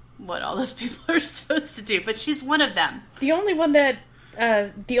what all those people are supposed to do, but she's one of them. The only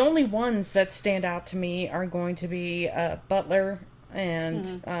ones that stand out to me are going to be butler and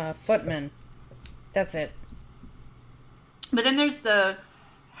footman. That's it. But then there's the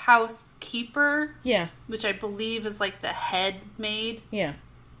housekeeper. Yeah. Which I believe is like the head maid. Yeah.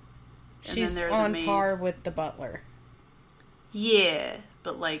 She's on par with the butler. Yeah,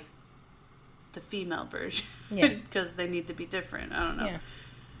 but like the female version. Yeah. Because they need to be different. I don't know. Yeah.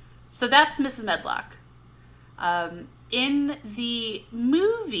 So that's Mrs. Medlock. In the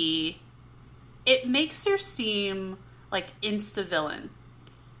movie, it makes her seem like insta-villain.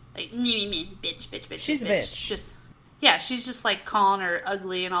 Like, bitch. She's a bitch. She's just like calling her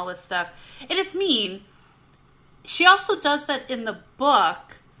ugly and all this stuff. And it's mean. She also does that in the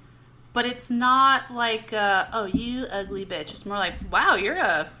book, but it's not like, oh, you ugly bitch. It's more like, wow, you're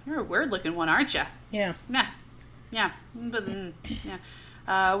a weird looking one, aren't you? Yeah. Yeah. But,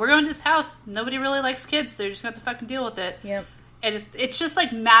 we're going to this house. Nobody really likes kids, so you're just going to have to fucking deal with it. Yep. And it's just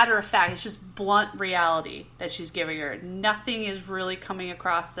like matter of fact. It's just blunt reality that she's giving her. Nothing is really coming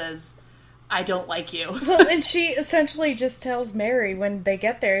across as, I don't like you. Well, and she essentially just tells Mary when they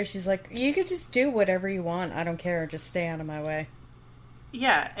get there, she's like, you could just do whatever you want. I don't care. Just stay out of my way.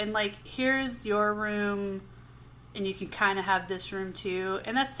 Yeah, and like, here's your room, and you can kind of have this room too,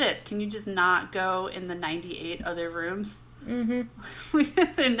 and that's it. Can you just not go in the 98 other rooms? Mm-hmm.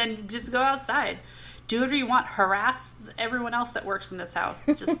 And then just go outside. Do whatever you want. Harass everyone else that works in this house.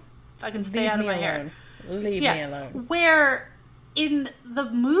 Just fucking stay out of my hair. Leave me alone. Where in the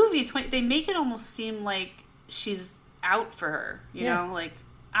movie, they make it almost seem like she's out for her. You know, like,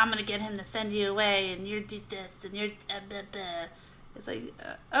 I'm going to get him to send you away, and you do this, and you're... It's like,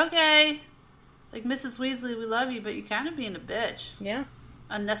 okay. Like, Mrs. Weasley, we love you, but you're kind of being a bitch. Yeah.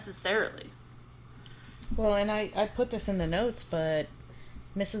 Unnecessarily. Well, and I put this in the notes, but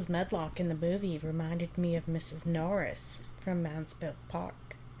Mrs. Medlock in the movie reminded me of Mrs. Norris from Mansfield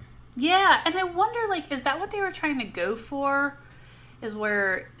Park. Yeah, and I wonder, like, is that what they were trying to go for? Is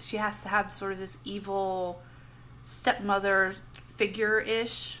where she has to have sort of this evil stepmother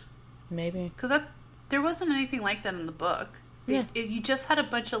figure-ish? Maybe. Because there wasn't anything like that in the book. Yeah. You just had a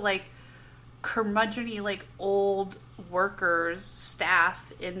bunch of, like, curmudgeon-y, like, old workers,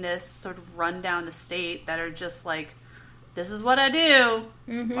 staff in this sort of rundown estate that are just like, this is what I do.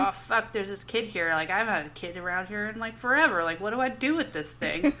 Mm-hmm. Oh, fuck, there's this kid here. Like, I haven't had a kid around here in, like, forever. Like, what do I do with this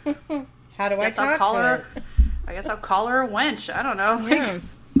thing? How do I talk to it? I guess I'll call her a wench. I don't know. Yeah.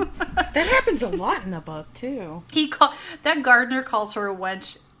 That happens a lot in the book, too. That gardener calls her a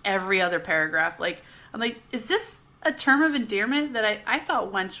wench every other paragraph. Like, I'm like, is this a term of endearment that I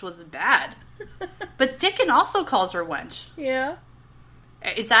thought wench was bad? But Dickon also calls her wench. Yeah.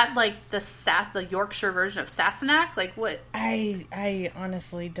 Is that like the Yorkshire version of Sassenach? Like what? I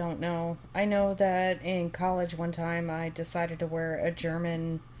honestly don't know. I know that in college one time I decided to wear a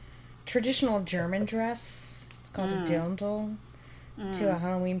traditional German dress. It's called a Dirndl to a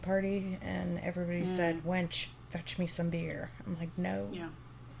Halloween party, and everybody said, "Wench, fetch me some beer." I'm like, no. Yeah.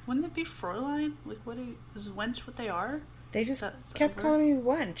 Wouldn't it be Fräulein? Like, is wench what they are? They just kept calling me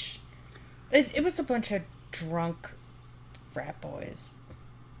wench. It was a bunch of drunk frat boys.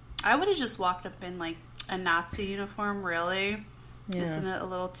 I would have just walked up in, like, a Nazi uniform, really. Yeah. Isn't it a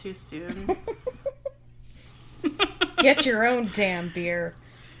little too soon? Get your own damn beer.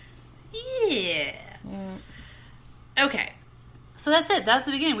 Yeah. Okay. So that's it. That's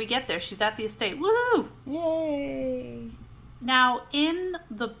the beginning. We get there. She's at the estate. Woohoo! Yay! Now, in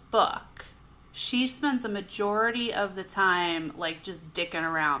the book, she spends a majority of the time, like, just dicking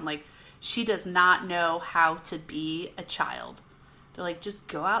around. Like, she does not know how to be a child. They're like, just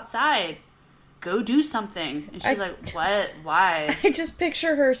go outside. Go do something. And she's like, what? Why? I just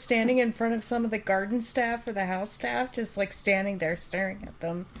picture her standing in front of some of the garden staff or the house staff, just, like, standing there staring at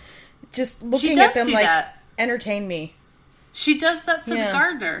them. Just looking at them like, entertain me. She does that to the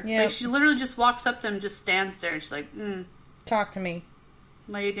gardener. Yeah. Like, she literally just walks up to him and just stands there. And she's like, talk to me.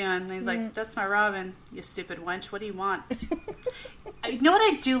 What are you doing? And he's like, that's my Robin, you stupid wench. What do you want? You know what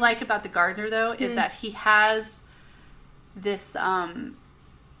I do like about the gardener, though, is that he has this, I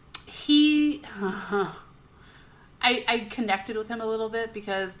connected with him a little bit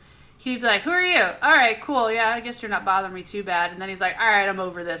because he'd be like, who are you? All right, cool. Yeah, I guess you're not bothering me too bad. And then he's like, all right, I'm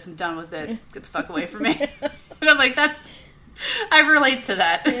over this. I'm done with it. Get the fuck away from me. And I'm like, I relate to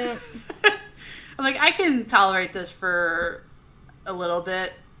that. Yeah. I'm like, I can tolerate this for a little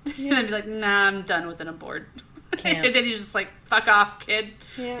bit. Yeah. And then be like, nah, I'm done with it. I'm bored. And then he's just like, fuck off, kid.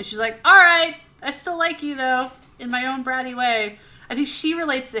 Yeah. And she's like, all right, I still like you, though, in my own bratty way. I think she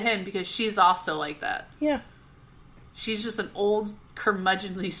relates to him because she's also like that. Yeah. She's just an old,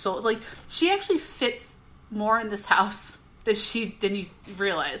 curmudgeonly soul. Like, she actually fits more in this house than you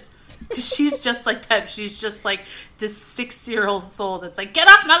realize. Because she's just like that. She's just like this 60-year-old soul that's like, get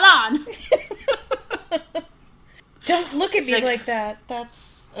off my lawn! Don't look at me like that.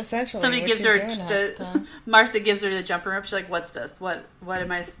 That's essentially somebody what gives she's her doing half the time. Martha gives her the jumper rope. She's like, what's this? What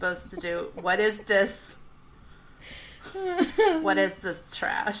am I supposed to do? What is this? What is this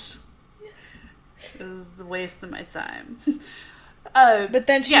trash? This is a waste of my time. But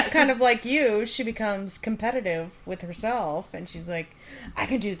then she's kind of like you. She becomes competitive with herself, and she's like, I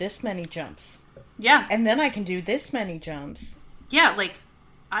can do this many jumps. Yeah. And then I can do this many jumps. Yeah, like,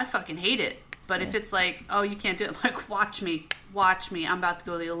 I fucking hate it. But if it's like, oh, you can't do it, like, watch me. I'm about to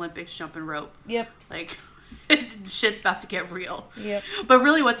go to the Olympics jumping rope. Yep. Like, shit's about to get real. Yep. But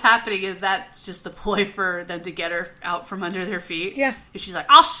really what's happening is that's just a ploy for them to get her out from under their feet. Yeah. And she's like,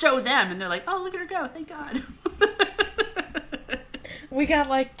 I'll show them. And they're like, oh, look at her go. Thank God. We got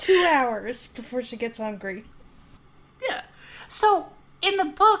like 2 hours before she gets hungry. Yeah. So in the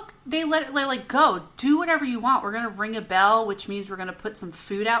book, they let it like go. Do whatever you want. We're gonna ring a bell, which means we're gonna put some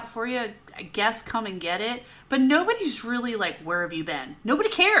food out for you. I guess come and get it. But nobody's really like, where have you been? Nobody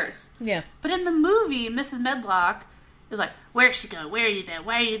cares. Yeah. But in the movie, Mrs. Medlock is like, where'd she go? Where are you been?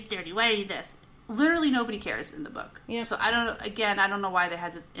 Why are you dirty? Why are you this? Literally nobody cares in the book. Yeah. So I don't know why they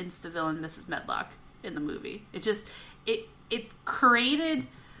had this insta-villain Mrs. Medlock in the movie. It created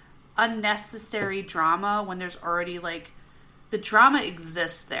unnecessary drama when there's already, like, the drama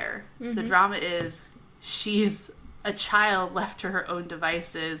exists there. Mm-hmm. The drama is she's a child left to her own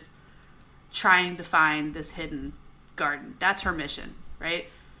devices trying to find this hidden garden. That's her mission, right?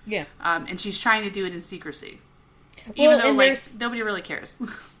 Yeah. And she's trying to do it in secrecy. Even though, like, nobody really cares.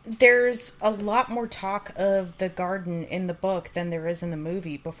 There's a lot more talk of the garden in the book than there is in the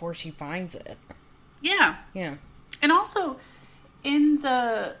movie before she finds it. Yeah. Yeah. And also, in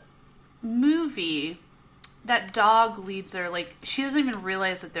the movie, that dog leads her, like, she doesn't even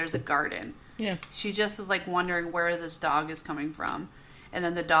realize that there's a garden. Yeah. She just is, like, wondering where this dog is coming from. And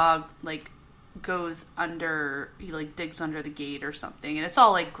then the dog, like, goes under, he, like, digs under the gate or something. And it's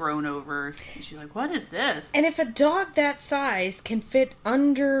all, like, grown over. And she's like, what is this? And if a dog that size can fit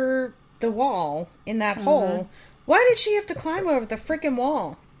under the wall in that hole, why did she have to climb over the freaking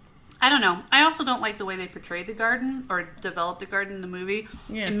wall? I don't know. I also don't like the way they portrayed the garden or developed the garden in the movie.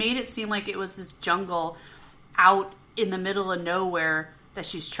 Yeah. It made it seem like it was this jungle out in the middle of nowhere that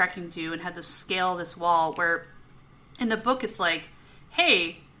she's trekking to and had to scale this wall, where in the book it's like,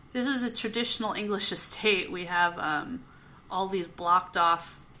 hey, this is a traditional English estate. We have all these blocked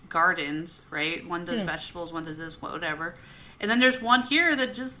off gardens, right? One does vegetables, one does this, whatever. And then there's one here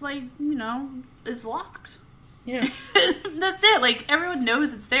that just, like, you know, is locked. Yeah. That's it. Like, everyone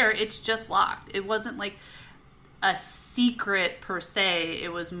knows it's there. It's just locked. It wasn't like a secret per se.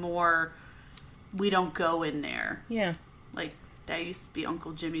 It was more, we don't go in there. Yeah. Like, that used to be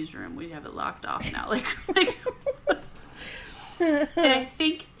Uncle Jimmy's room. We have it locked off now. Like and I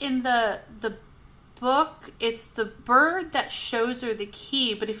think in the book, it's the bird that shows her the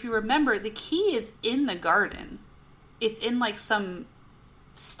key. But if you remember, the key is in the garden. It's in, like, some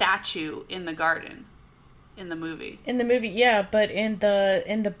statue in the garden in the movie. In the movie, yeah, but in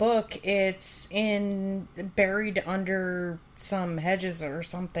the book, it's buried under some hedges or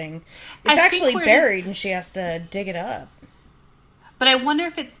something. It's actually buried, and she has to dig it up. But I wonder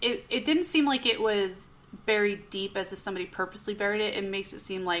if it didn't seem like it was buried deep, as if somebody purposely buried it. It makes it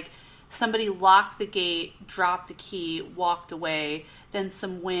seem like somebody locked the gate, dropped the key, walked away, then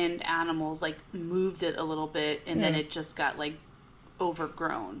some wind, animals, like, moved it a little bit, and then it just got, like,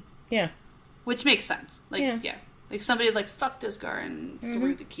 overgrown. Yeah. Which makes sense. Like, yeah. Like, somebody's like, fuck this garden,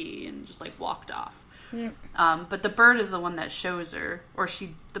 threw the key, and just, like, walked off. Yeah. But the bird is the one that shows her, or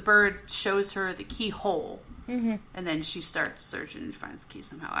the bird shows her the keyhole. Mm-hmm. And then she starts searching and finds the key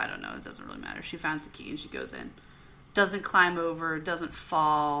somehow. I don't know. It doesn't really matter. She finds the key and she goes in. Doesn't climb over, doesn't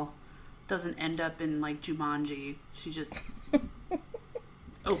fall, doesn't end up in, like, Jumanji. She just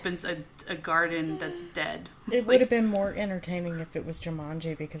opens a garden that's dead. It would have been more entertaining if it was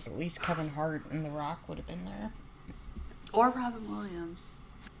Jumanji, because at least Kevin Hart and The Rock would have been there. Or Robin Williams.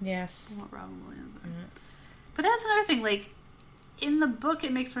 Yes. I want Robin Williams. Yes. But that's another thing. Like, in the book,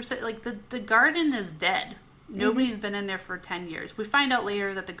 it makes more sense. Like, the garden is dead. Nobody's been in there for 10 years. We find out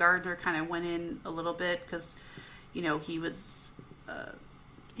later that the gardener kind of went in a little bit because, you know, he was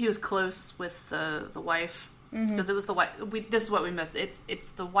close with the wife. Because it was the wife. This is what we missed.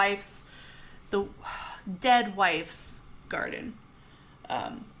 It's the dead wife's garden.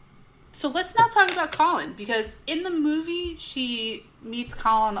 So let's now talk about Colin, because in the movie she meets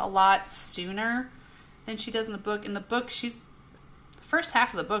Colin a lot sooner than she does in the book. In the book, the first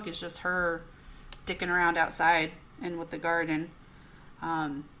half of the book is just her dicking around outside and with the garden.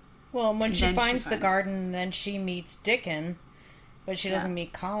 Well, when she finds the garden, then she meets Dickon, but she doesn't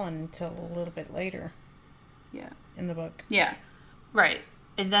meet Colin until a little bit later. Yeah. In the book. Yeah. Right.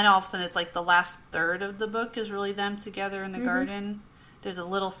 And then all of a sudden it's like the last third of the book is really them together in the garden. There's a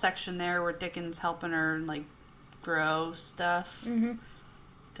little section there where Dickon's helping her, like, grow stuff.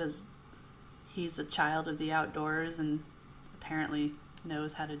 Because he's a child of the outdoors and apparently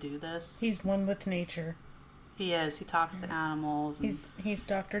knows how to do this. He's one with nature. He is. He talks to animals. And he's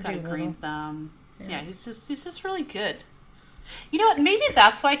Dr. got a Dolittle. green thumb. Yeah, he's just really good. You know what? Maybe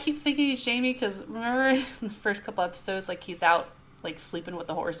that's why I keep thinking he's Jamie, because remember in the first couple episodes, like, he's out, like, sleeping with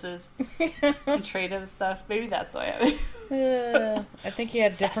the horses and trade him stuff. Maybe that's why I think he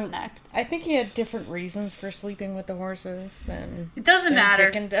had different reasons for sleeping with the horses than it doesn't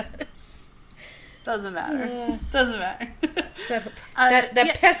matter. Dickon does. Doesn't matter. Doesn't matter.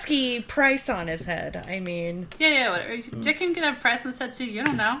 that pesky price on his head. I mean, whatever. Dickon could have price on his head too. You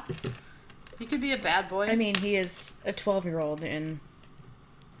don't know. He could be a bad boy. I mean, he is a 12-year-old in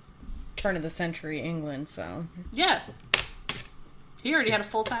turn of the century England, so yeah. He already had a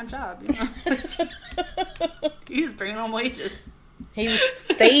full-time job. You know? He was bringing home wages. He was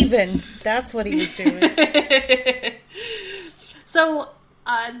thieving. That's what he was doing. So,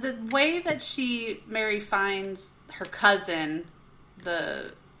 the way that Mary finds her cousin,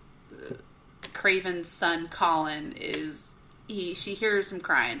 the Craven's son, Colin, is she hears him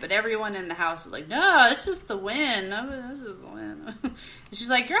crying, but everyone in the house is like, no, it's just the wind. This is the wind. And she's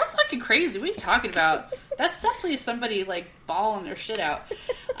like, you're all fucking crazy. What are you talking about? That's definitely somebody, like, bawling their shit out.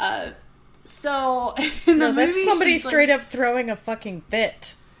 So, in the movie, that's somebody straight up throwing a fucking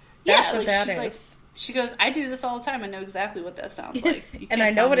fit. That's what that is. Like, she goes, I do this all the time. I know exactly what that sounds like. And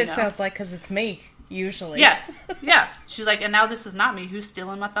I know what it sounds like because it's me, usually. Yeah. She's like, and now this is not me. Who's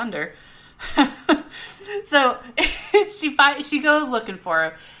stealing my thunder? So she goes looking for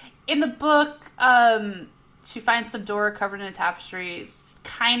him. In the book, she finds some door covered in a tapestry. It's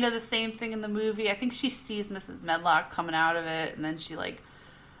kind of the same thing in the movie. I think she sees Mrs. Medlock coming out of it, and then she, like,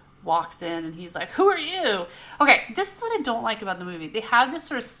 walks in, and he's like, who are you? Okay, this is what I don't like about the movie. They have this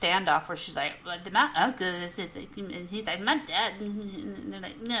sort of standoff where she's like, well, my uncle is, he's like, my dad. And they're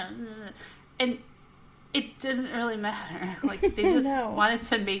like, no. And it didn't really matter. Like, they just wanted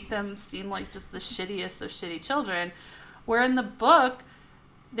to make them seem like just the shittiest of shitty children. Where in the book,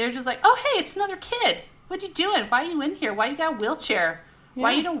 they're just like, oh, hey, it's another kid. What you doing? Why are you in here? Why you got a wheelchair?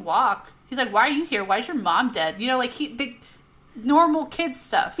 Why you don't walk? He's like, why are you here? Why is your mom dead? You know, like, normal kid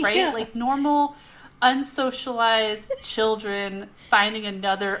stuff, right? Like, normal, unsocialized children finding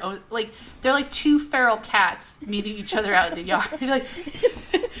another, like, they're like two feral cats meeting each other out in the yard. Like,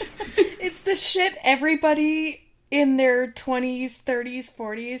 it's the shit everybody in their 20s, 30s,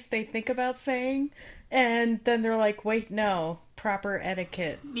 40s, they think about saying, and then they're like, wait, no, proper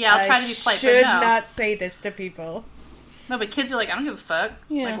etiquette. Yeah, I'll try to be polite, but no. Should not say this to people. No, but kids are like, I don't give a fuck.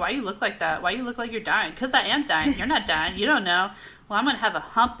 Yeah. Like, why you look like that? Why you look like you're dying? Because I am dying. You're not dying. You don't know. Well, I'm gonna have a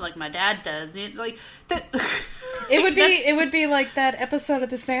hump like my dad does. Like that. It would be like that episode of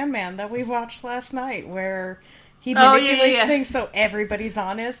The Sandman that we watched last night, where he manipulates things so everybody's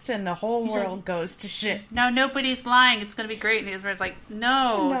honest and the whole world goes to shit. No, nobody's lying. It's gonna be great. And it's like,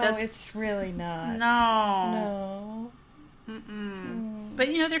 no, it's really not. No. But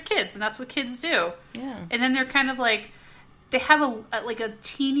they're kids, and that's what kids do. Yeah. And then they're kind of like, they have a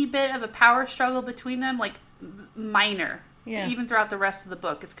teeny bit of a power struggle between them, like minor. Yeah. Even throughout the rest of the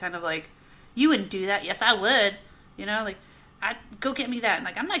book, it's kind of like, you wouldn't do that. Yes, I would. Like, I'd go get me that. And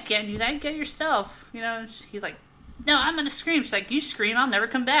like, I'm not getting you that. Get it yourself. He's like, no, I'm gonna scream. She's like, you scream, I'll never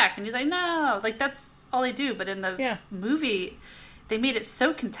come back. And he's like, no. Like, that's all they do. But in the movie, they made it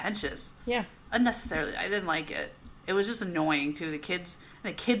so contentious. Yeah. Unnecessarily. I didn't like it. It was just annoying too. The kids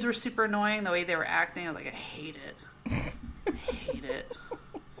were super annoying. The way they were acting, I was like, I hate it. I hate it.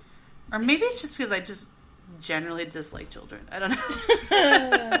 Or maybe it's just because I just generally dislike children. I don't know.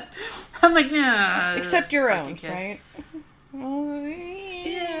 I'm like, nah. Except your own, kid. right? Oh,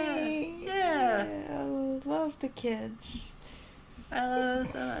 yeah. I love the kids. I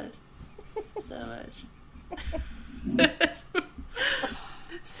love them so much.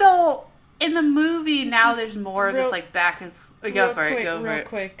 So, in the movie, now there's more of this, like, back and... Go for it. Real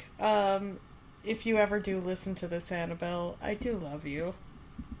quick. If you ever do listen to this, Annabelle, I do love you.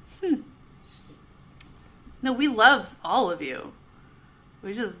 No, we love all of you.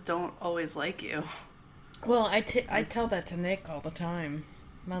 We just don't always like you. Well, I tell that to Nick all the time.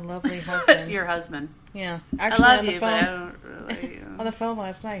 My lovely husband. Your husband. Yeah. Actually, I love you, but I don't really like you. On the phone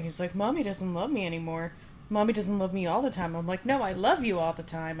last night, he's like, Mommy doesn't love me anymore. Mommy doesn't love me all the time. I'm like, no, I love you all the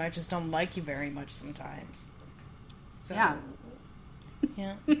time. I just don't like you very much sometimes. So,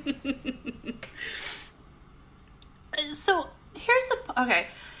 yeah. So, here's the... Okay.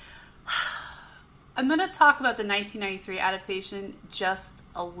 I'm going to talk about the 1993 adaptation just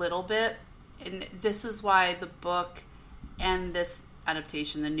a little bit. And this is why the book and this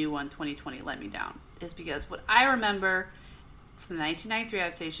adaptation, the new one, 2020, let me down. Is because what I remember from the 1993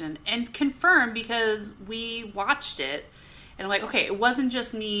 adaptation, and confirmed because we watched it, and I'm like, okay, it wasn't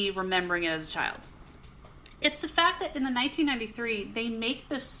just me remembering it as a child. It's the fact that in the 1993, they make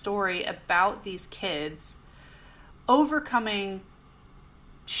this story about these kids overcoming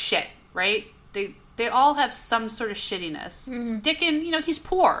shit, right? They all have some sort of shittiness. Mm-hmm. Dickon, he's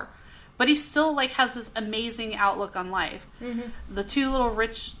poor, but he still like has this amazing outlook on life. Mm-hmm. The two little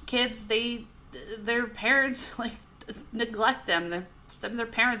rich kids, their parents like neglect them. Their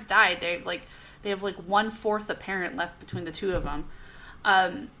parents died. They have like 1/4 a parent left between the two of them.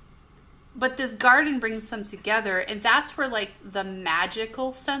 But this garden brings them together, and that's where like the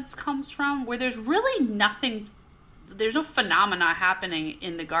magical sense comes from, where there's really nothing. There's no phenomena happening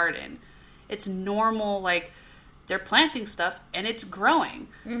in the garden. It's normal, like, they're planting stuff, and it's growing.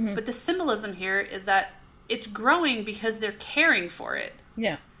 Mm-hmm. But the symbolism here is that it's growing because they're caring for it.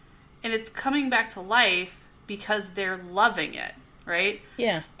 Yeah. And it's coming back to life because they're loving it, right?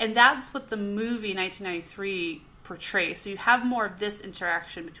 Yeah. And that's what the movie 1993 portrays. So you have more of this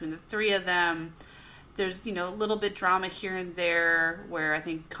interaction between the three of them. There's, a little bit drama here and there, where I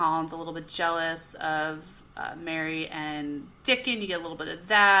think Colin's a little bit jealous of Mary and Dickon. You get a little bit of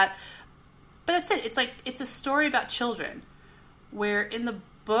that. But that's it. It's like, it's a story about children. Where in the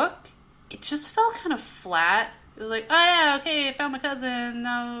book, it just felt kind of flat. It was like, oh yeah, okay, I found my cousin.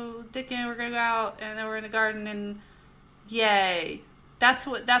 No, Dickon, we're going to go out. And then we're in the garden and yay. That's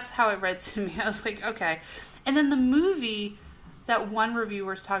how it read to me. I was like, okay. And then the movie, that one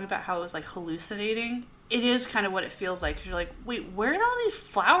reviewer was talking about how it was like hallucinating. It is kind of what it feels like. 'Cause you're like, wait, where did all these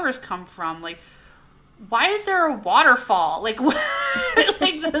flowers come from? Like, why is there a waterfall? Like,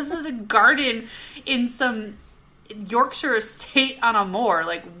 like this is a garden in some Yorkshire estate on a moor.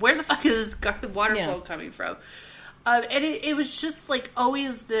 Like, where the fuck is this waterfall coming from? And it was just like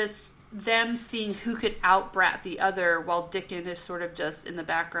always this, them seeing who could out-brat the other, while Dickon is sort of just in the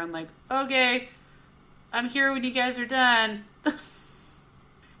background like, okay, I'm here when you guys are done.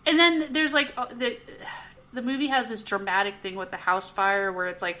 And then there's like, the movie has this dramatic thing with the house fire where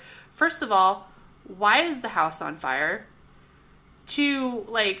it's like, first of all, why is the house on fire? Two,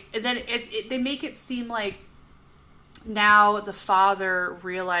 like, and then they make it seem like now the father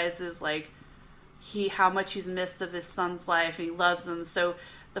realizes, like, how much he's missed of his son's life, and he loves him. So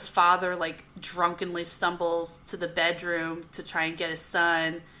the father, like, drunkenly stumbles to the bedroom to try and get his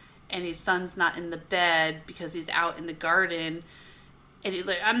son, and his son's not in the bed because he's out in the garden. And he's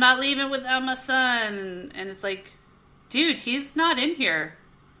like, I'm not leaving without my son. And it's like, dude, he's not in here.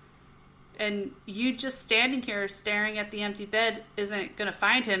 And you just standing here staring at the empty bed isn't going to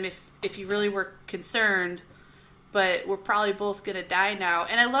find him if you really were concerned. But we're probably both going to die now.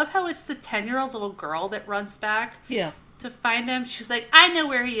 And I love how it's the 10-year-old little girl that runs back to find him. She's like, I know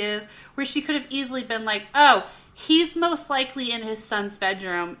where he is. Where she could have easily been like, oh, he's most likely in his son's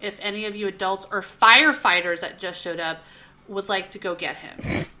bedroom if any of you adults or firefighters that just showed up would like to go get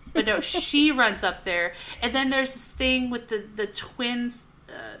him. But no, she runs up there. And then there's this thing with the twins,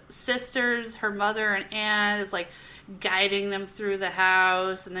 sisters, her mother and aunt is like guiding them through the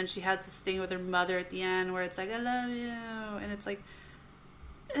house. And then she has this thing with her mother at the end where it's like, I love you. And it's like...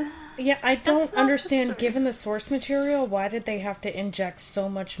 Yeah, I don't understand, given the source material, why did they have to inject so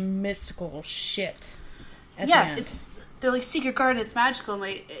much mystical shit at the end? They're like, Secret Garden, it's magical. I'm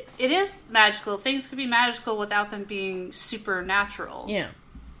like, it is magical. Things can be magical without them being supernatural. Yeah.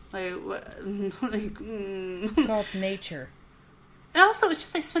 Like, It's called nature. And also, it's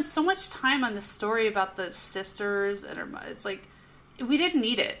just, they spent so much time on this story about the sisters and her... It's like, we didn't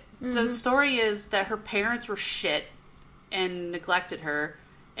need it. Mm-hmm. The story is that her parents were shit and neglected her,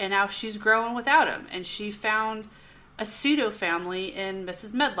 and now she's growing without him. And she found a pseudo-family in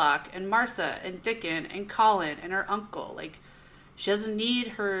Mrs. Medlock and Martha and Dickon and Colin and her uncle. Like, she doesn't need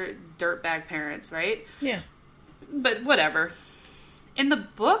her dirtbag parents, right? Yeah. But whatever. In the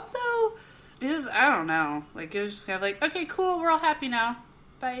book, though, it was, I don't know. Like, it was just kind of like, okay, cool, we're all happy now.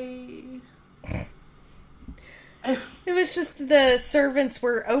 Bye. It was just the servants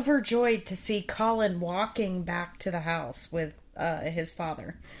were overjoyed to see Colin walking back to the house with his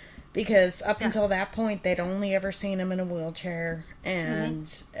father. Because up until that point, they'd only ever seen him in a wheelchair.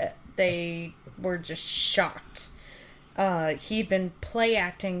 And they were just shocked. He'd been play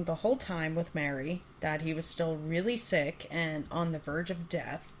acting the whole time with Mary. That he was still really sick and on the verge of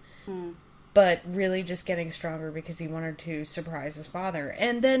death. But really just getting stronger because he wanted to surprise his father.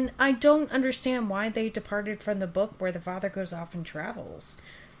 And then I don't understand why they departed from the book where the father goes off and travels.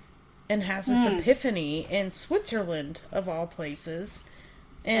 And has this epiphany in Switzerland, of all places.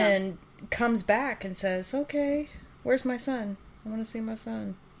 And comes back and says, okay, where's my son? I want to see my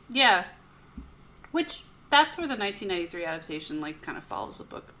son. Yeah. Which, that's where the 1993 adaptation, like, kind of follows the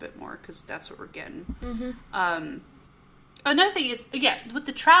book a bit more, because that's what we're getting. Another thing is, with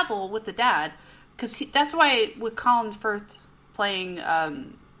the travel with the dad, because that's why with Colin Firth playing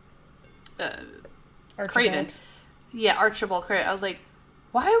Craven. Yeah, Archibald Craven. I was like,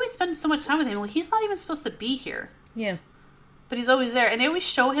 why are we spending so much time with him? Like, he's not even supposed to be here. Yeah. But he's always there. And they always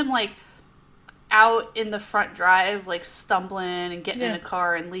show him, like, out in the front drive, like, stumbling and getting in a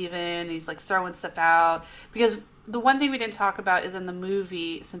car and leaving. And he's, like, throwing stuff out. Because the one thing we didn't talk about is in the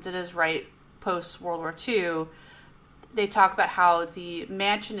movie, since it is right post-World War II, they talk about how the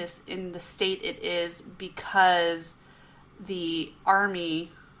mansion is in the state it is because the army,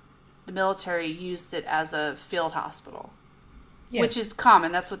 the military, used it as a field hospital. Yeah. Which is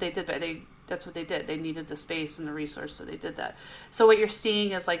common. That's what they did. That's what they did. They needed the space and the resource, so they did that. So what you're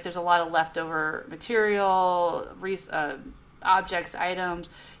seeing is, like, there's a lot of leftover material, objects, items.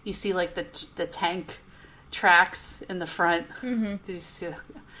 You see, like, the tank tracks in the front. Did you see that?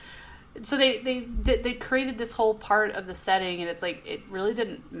 So they created this whole part of the setting, and it's like, it really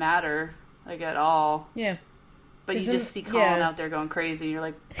didn't matter, like, at all. Yeah. But you just see Colin out there going crazy, and you're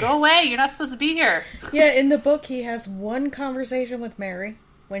like, go away, you're not supposed to be here. Yeah, in the book, he has one conversation with Mary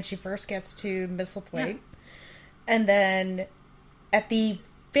when she first gets to Misselthwaite. Yeah. And then at the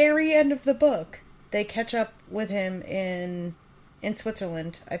very end of the book, they catch up with him in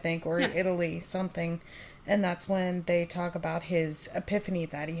Switzerland, I think, or Italy, something. And that's when they talk about his epiphany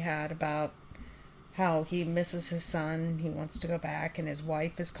that he had about how he misses his son, he wants to go back, and his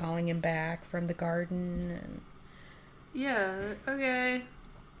wife is calling him back from the garden. And... yeah, okay,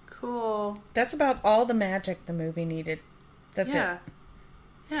 cool. That's about all the magic the movie needed. That's it.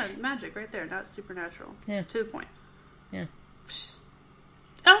 Yeah, magic right there, not supernatural. Yeah. To the point. Yeah.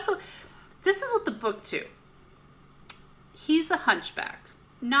 And also, this is what the book, too. He's a hunchback.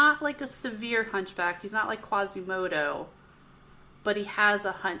 Not like a severe hunchback. He's not like Quasimodo. But he has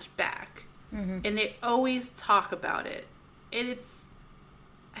a hunchback. And they always talk about it. And it's...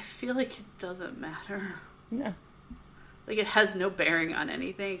 I feel like it doesn't matter. No. Like, it has no bearing on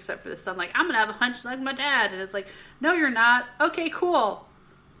anything except for the son. Like, I'm going to have a hunch like my dad. And it's like, no, you're not. Okay, cool.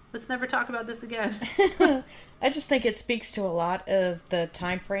 Let's never talk about this again. I just think it speaks to a lot of the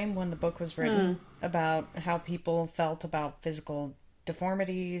time frame when the book was written. about how people felt about physical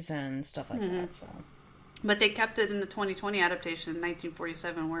deformities and stuff like that. So, But they kept it in the 2020 adaptation in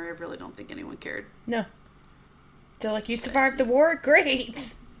 1947, where I really don't think anyone cared. no. They're like, you survived the war?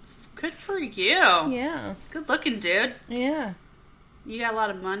 Great! Good for you. Yeah. Good looking, dude. Yeah. You got a lot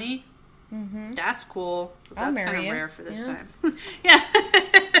of money. Mm-hmm. That's cool. I'll That's marry kind of you. rare for this Yeah. time. Yeah.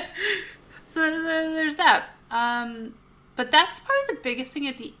 So there's that. But that's probably the biggest thing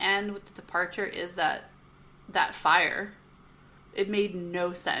at the end with the departure is that fire. It made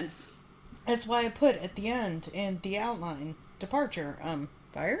no sense. That's why I put at the end in the outline, departure,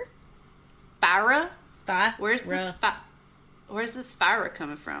 fire? Farah? Fire? Where's this Farah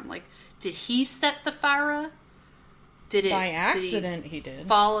coming from? Like, did he set the Farah? By accident, he did.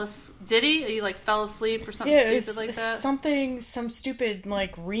 Did he? He like fell asleep or something stupid like that? Some stupid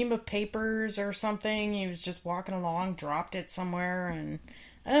like ream of papers or something. He was just walking along, dropped it somewhere, and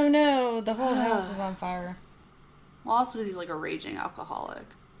oh no, the whole house is on fire. Well, also he's like a raging alcoholic.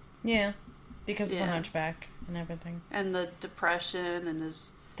 Yeah, because of the Yeah. hunchback and everything. And the depression and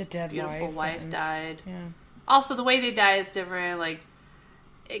his The dead beautiful wife and- died. Yeah. Also, the way they die is different. Like,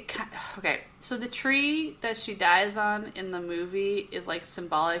 okay, so the tree that she dies on in the movie is like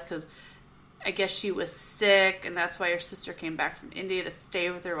symbolic because I guess she was sick and that's why her sister came back from India to stay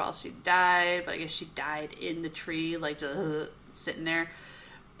with her while she died. But I guess she died in the tree, like just sitting there.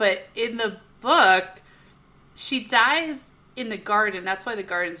 But in the book, she dies in the garden. That's why the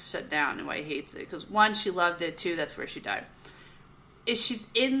garden's shut down and why he hates it. Because one, she loved it. Two, that's where she died. She's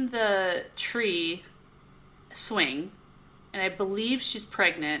in the tree swing, and I believe she's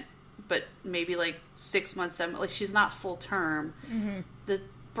pregnant, but maybe like 6 months, 7 months. Like she's not full term. Mm-hmm. The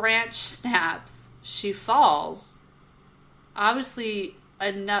branch snaps. She falls. Obviously,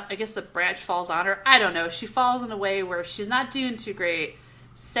 enough. I guess the branch falls on her. I don't know. She falls in a way where she's not doing too great.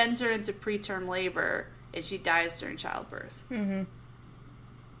 Sends her into preterm labor, and she dies during childbirth. Mm-hmm.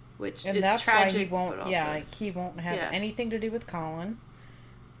 Which And is that's tragic. why he won't. but also- Yeah, he won't have Yeah. anything to do with Colin,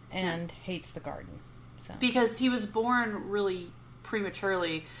 and hates the garden. So Because he was born really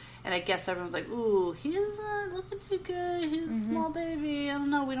prematurely, and I guess everyone's like, ooh, he's looking too good. He's a small baby. I don't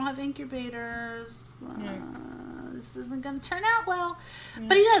know. We don't have incubators. This isn't going to turn out well.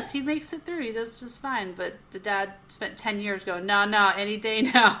 But he does. He makes it through. He does just fine. But the dad spent 10 years going, no, any day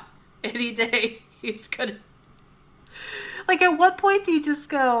now. Any day. He's going to... Like, at what point do you just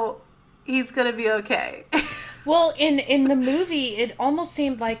go, he's going to be okay? well, in the movie, it almost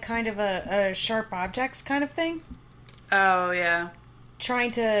seemed like kind of a sharp objects kind of thing. Oh, yeah.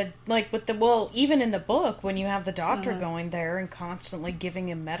 Trying to, like, with the, well, even in the book, when you have the doctor going there and constantly giving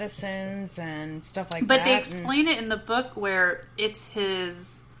him medicines and stuff like that. But they explain it in the book where it's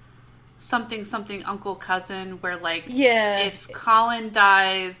his something uncle cousin where like if Colin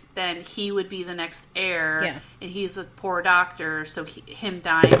dies then he would be the next heir and he's a poor doctor so him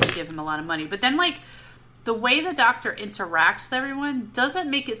dying would give him a lot of money. But then like the way the doctor interacts with everyone doesn't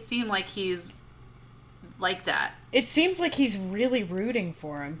make it seem like he's like that. It seems like he's really rooting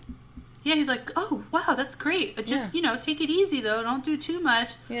for him. Yeah, he's like, oh, wow, that's great. Just, take it easy, though. Don't do too much.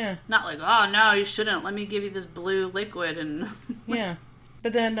 Yeah. Not like, oh, no, you shouldn't. Let me give you this blue liquid. And yeah.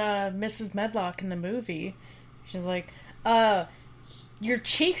 But then Mrs. Medlock in the movie, she's like, your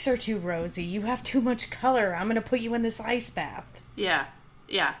cheeks are too rosy. You have too much color. I'm going to put you in this ice bath. Yeah.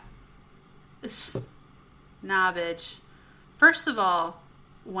 Nah, bitch. First of all,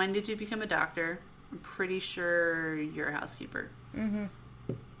 when did you become a doctor? I'm pretty sure you're a housekeeper. Mm-hmm.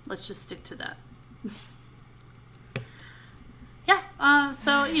 Let's just stick to that. Yeah.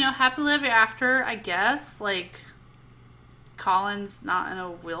 So, happily ever after, I guess. Like, Colin's not in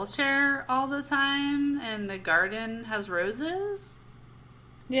a wheelchair all the time, and the garden has roses.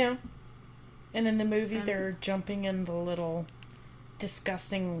 Yeah. And in the movie, they're jumping in the little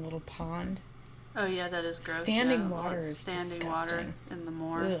disgusting little pond. Oh, yeah, that is gross. Standing water is standing disgusting. water in the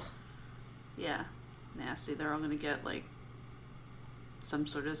moor. Ugh. Yeah. Nasty. They're all going to get, like, some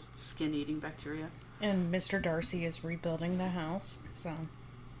sort of skin-eating bacteria. And Mr. Darcy is rebuilding the house, so...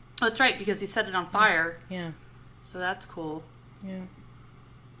 Oh, that's right, because he set it on fire. Yeah. So that's cool. Yeah.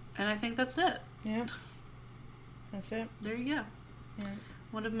 And I think that's it. Yeah. That's it. There you go. Yeah.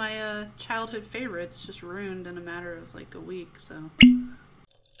 One of my childhood favorites just ruined in a matter of, like, a week, so...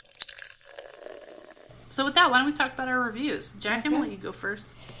 So with that, why don't we talk about our reviews? Jack, I'm going to let you go first.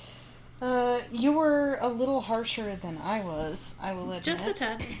 You were a little harsher than I was, I will admit. Just a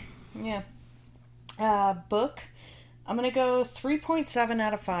tad. Yeah. Book. I'm going to go 3.7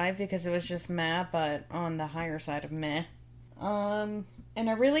 out of 5 because it was just meh, but on the higher side of meh. And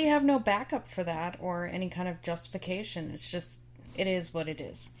I really have no backup for that or any kind of justification. It's just, it is what it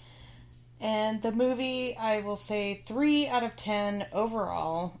is. And the movie, I will say 3 out of 10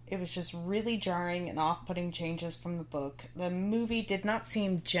 overall. It was just really jarring and off-putting changes from the book. The movie did not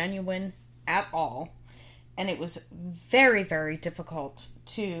seem genuine at all. And it was very, very difficult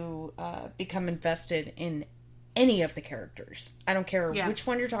to become invested in any of the characters. I don't care which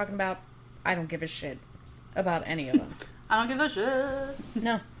one you're talking about. I don't give a shit about any of them. I don't give a shit.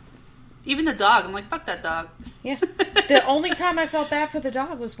 No. Even the dog. I'm like, fuck that dog. Yeah. The only time I felt bad for the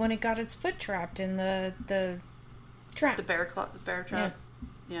dog was when it got its foot trapped in the trap. The bear trap.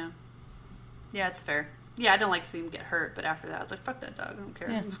 Yeah. Yeah, it's fair. Yeah, I didn't like to see him get hurt, but after that, I was like, fuck that dog. I don't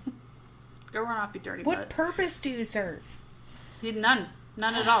care. Yeah. Go run off, you dirty butt. What purpose do you serve? None.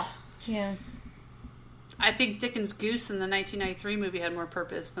 None at all. Yeah. I think Dickens' goose in the 1993 movie had more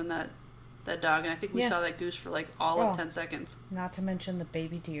purpose than that dog, and I think we saw that goose for like all of 10 seconds. Not to mention the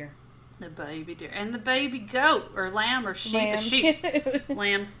baby deer. The baby deer. And the baby goat, or lamb, or sheep. Lamb. A sheep.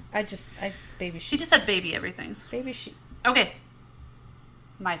 Lamb. Baby sheep. He just had baby everything's. Baby sheep. Okay.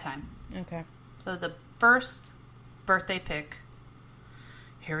 My time. Okay. So the first birthday pick.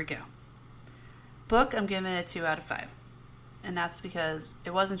 Here we go. Book, I'm giving it a 2 out of 5. And that's because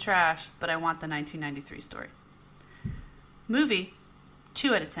it wasn't trash, but I want the 1993 story. Movie,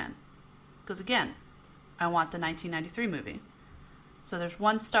 2 out of 10. Because again, I want the 1993 movie. So there's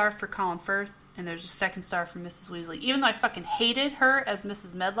 1 star for Colin Firth, and there's a 2nd star for Mrs. Weasley. Even though I fucking hated her as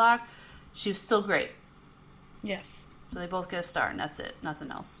Mrs. Medlock, she was still great. Yes. So they both get a star, and that's it.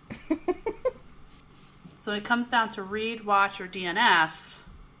 Nothing else. So when it comes down to read, watch, or DNF,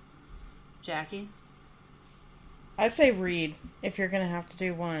 Jackie? I say read if you're going to have to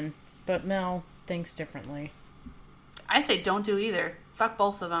do one, but Mel thinks differently. I say don't do either. Fuck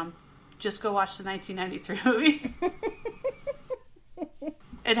both of them. Just go watch the 1993 movie.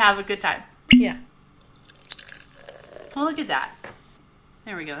 And have a good time. Yeah. Well, look at that.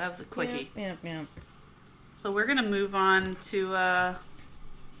 There we go. That was a quickie. Yeah. So we're going to move on to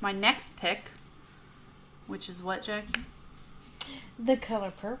my next pick, which is what, Jackie? The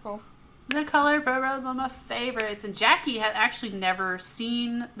Color Purple. The Color Purple is one of my favorites. And Jackie had actually never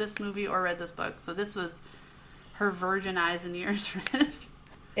seen this movie or read this book. So this was her virgin eyes and ears for this.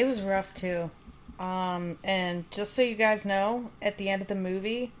 It was rough, too. And just so you guys know, at the end of the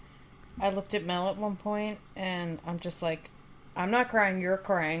movie, I looked at Mel at one point, and I'm just like, I'm not crying, you're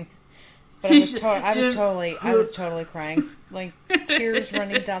crying. But I was totally crying. Like, tears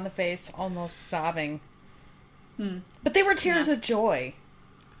running down the face, almost sobbing. But they were tears of joy.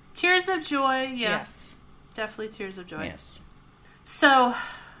 Tears of joy, yeah. Yes. Definitely tears of joy. Yes. So,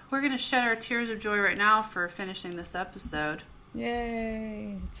 we're going to shed our tears of joy right now for finishing this episode.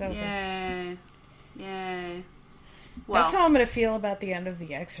 Yay. It's over. Yay. Well, that's how I'm going to feel about the end of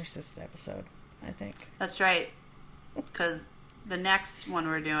the Exorcist episode, I think. That's right. Because the next one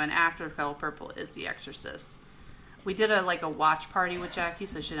we're doing after Color Purple is The Exorcist. We did a watch party with Jackie,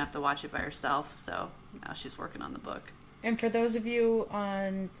 so she didn't have to watch it by herself. So now she's working on the book. And for those of you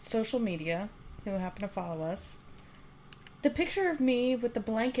on social media who happen to follow us, the picture of me with the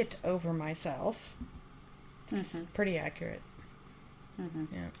blanket over myself is pretty accurate. Mm-hmm.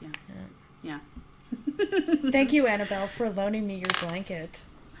 Yeah. Thank you, Annabelle, for loaning me your blanket.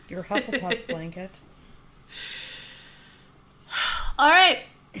 Your Hufflepuff blanket. All right.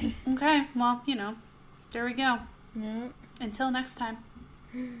 Okay. Well, there we go. Yeah. Until next time.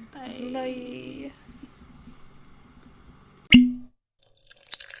 Bye. Bye.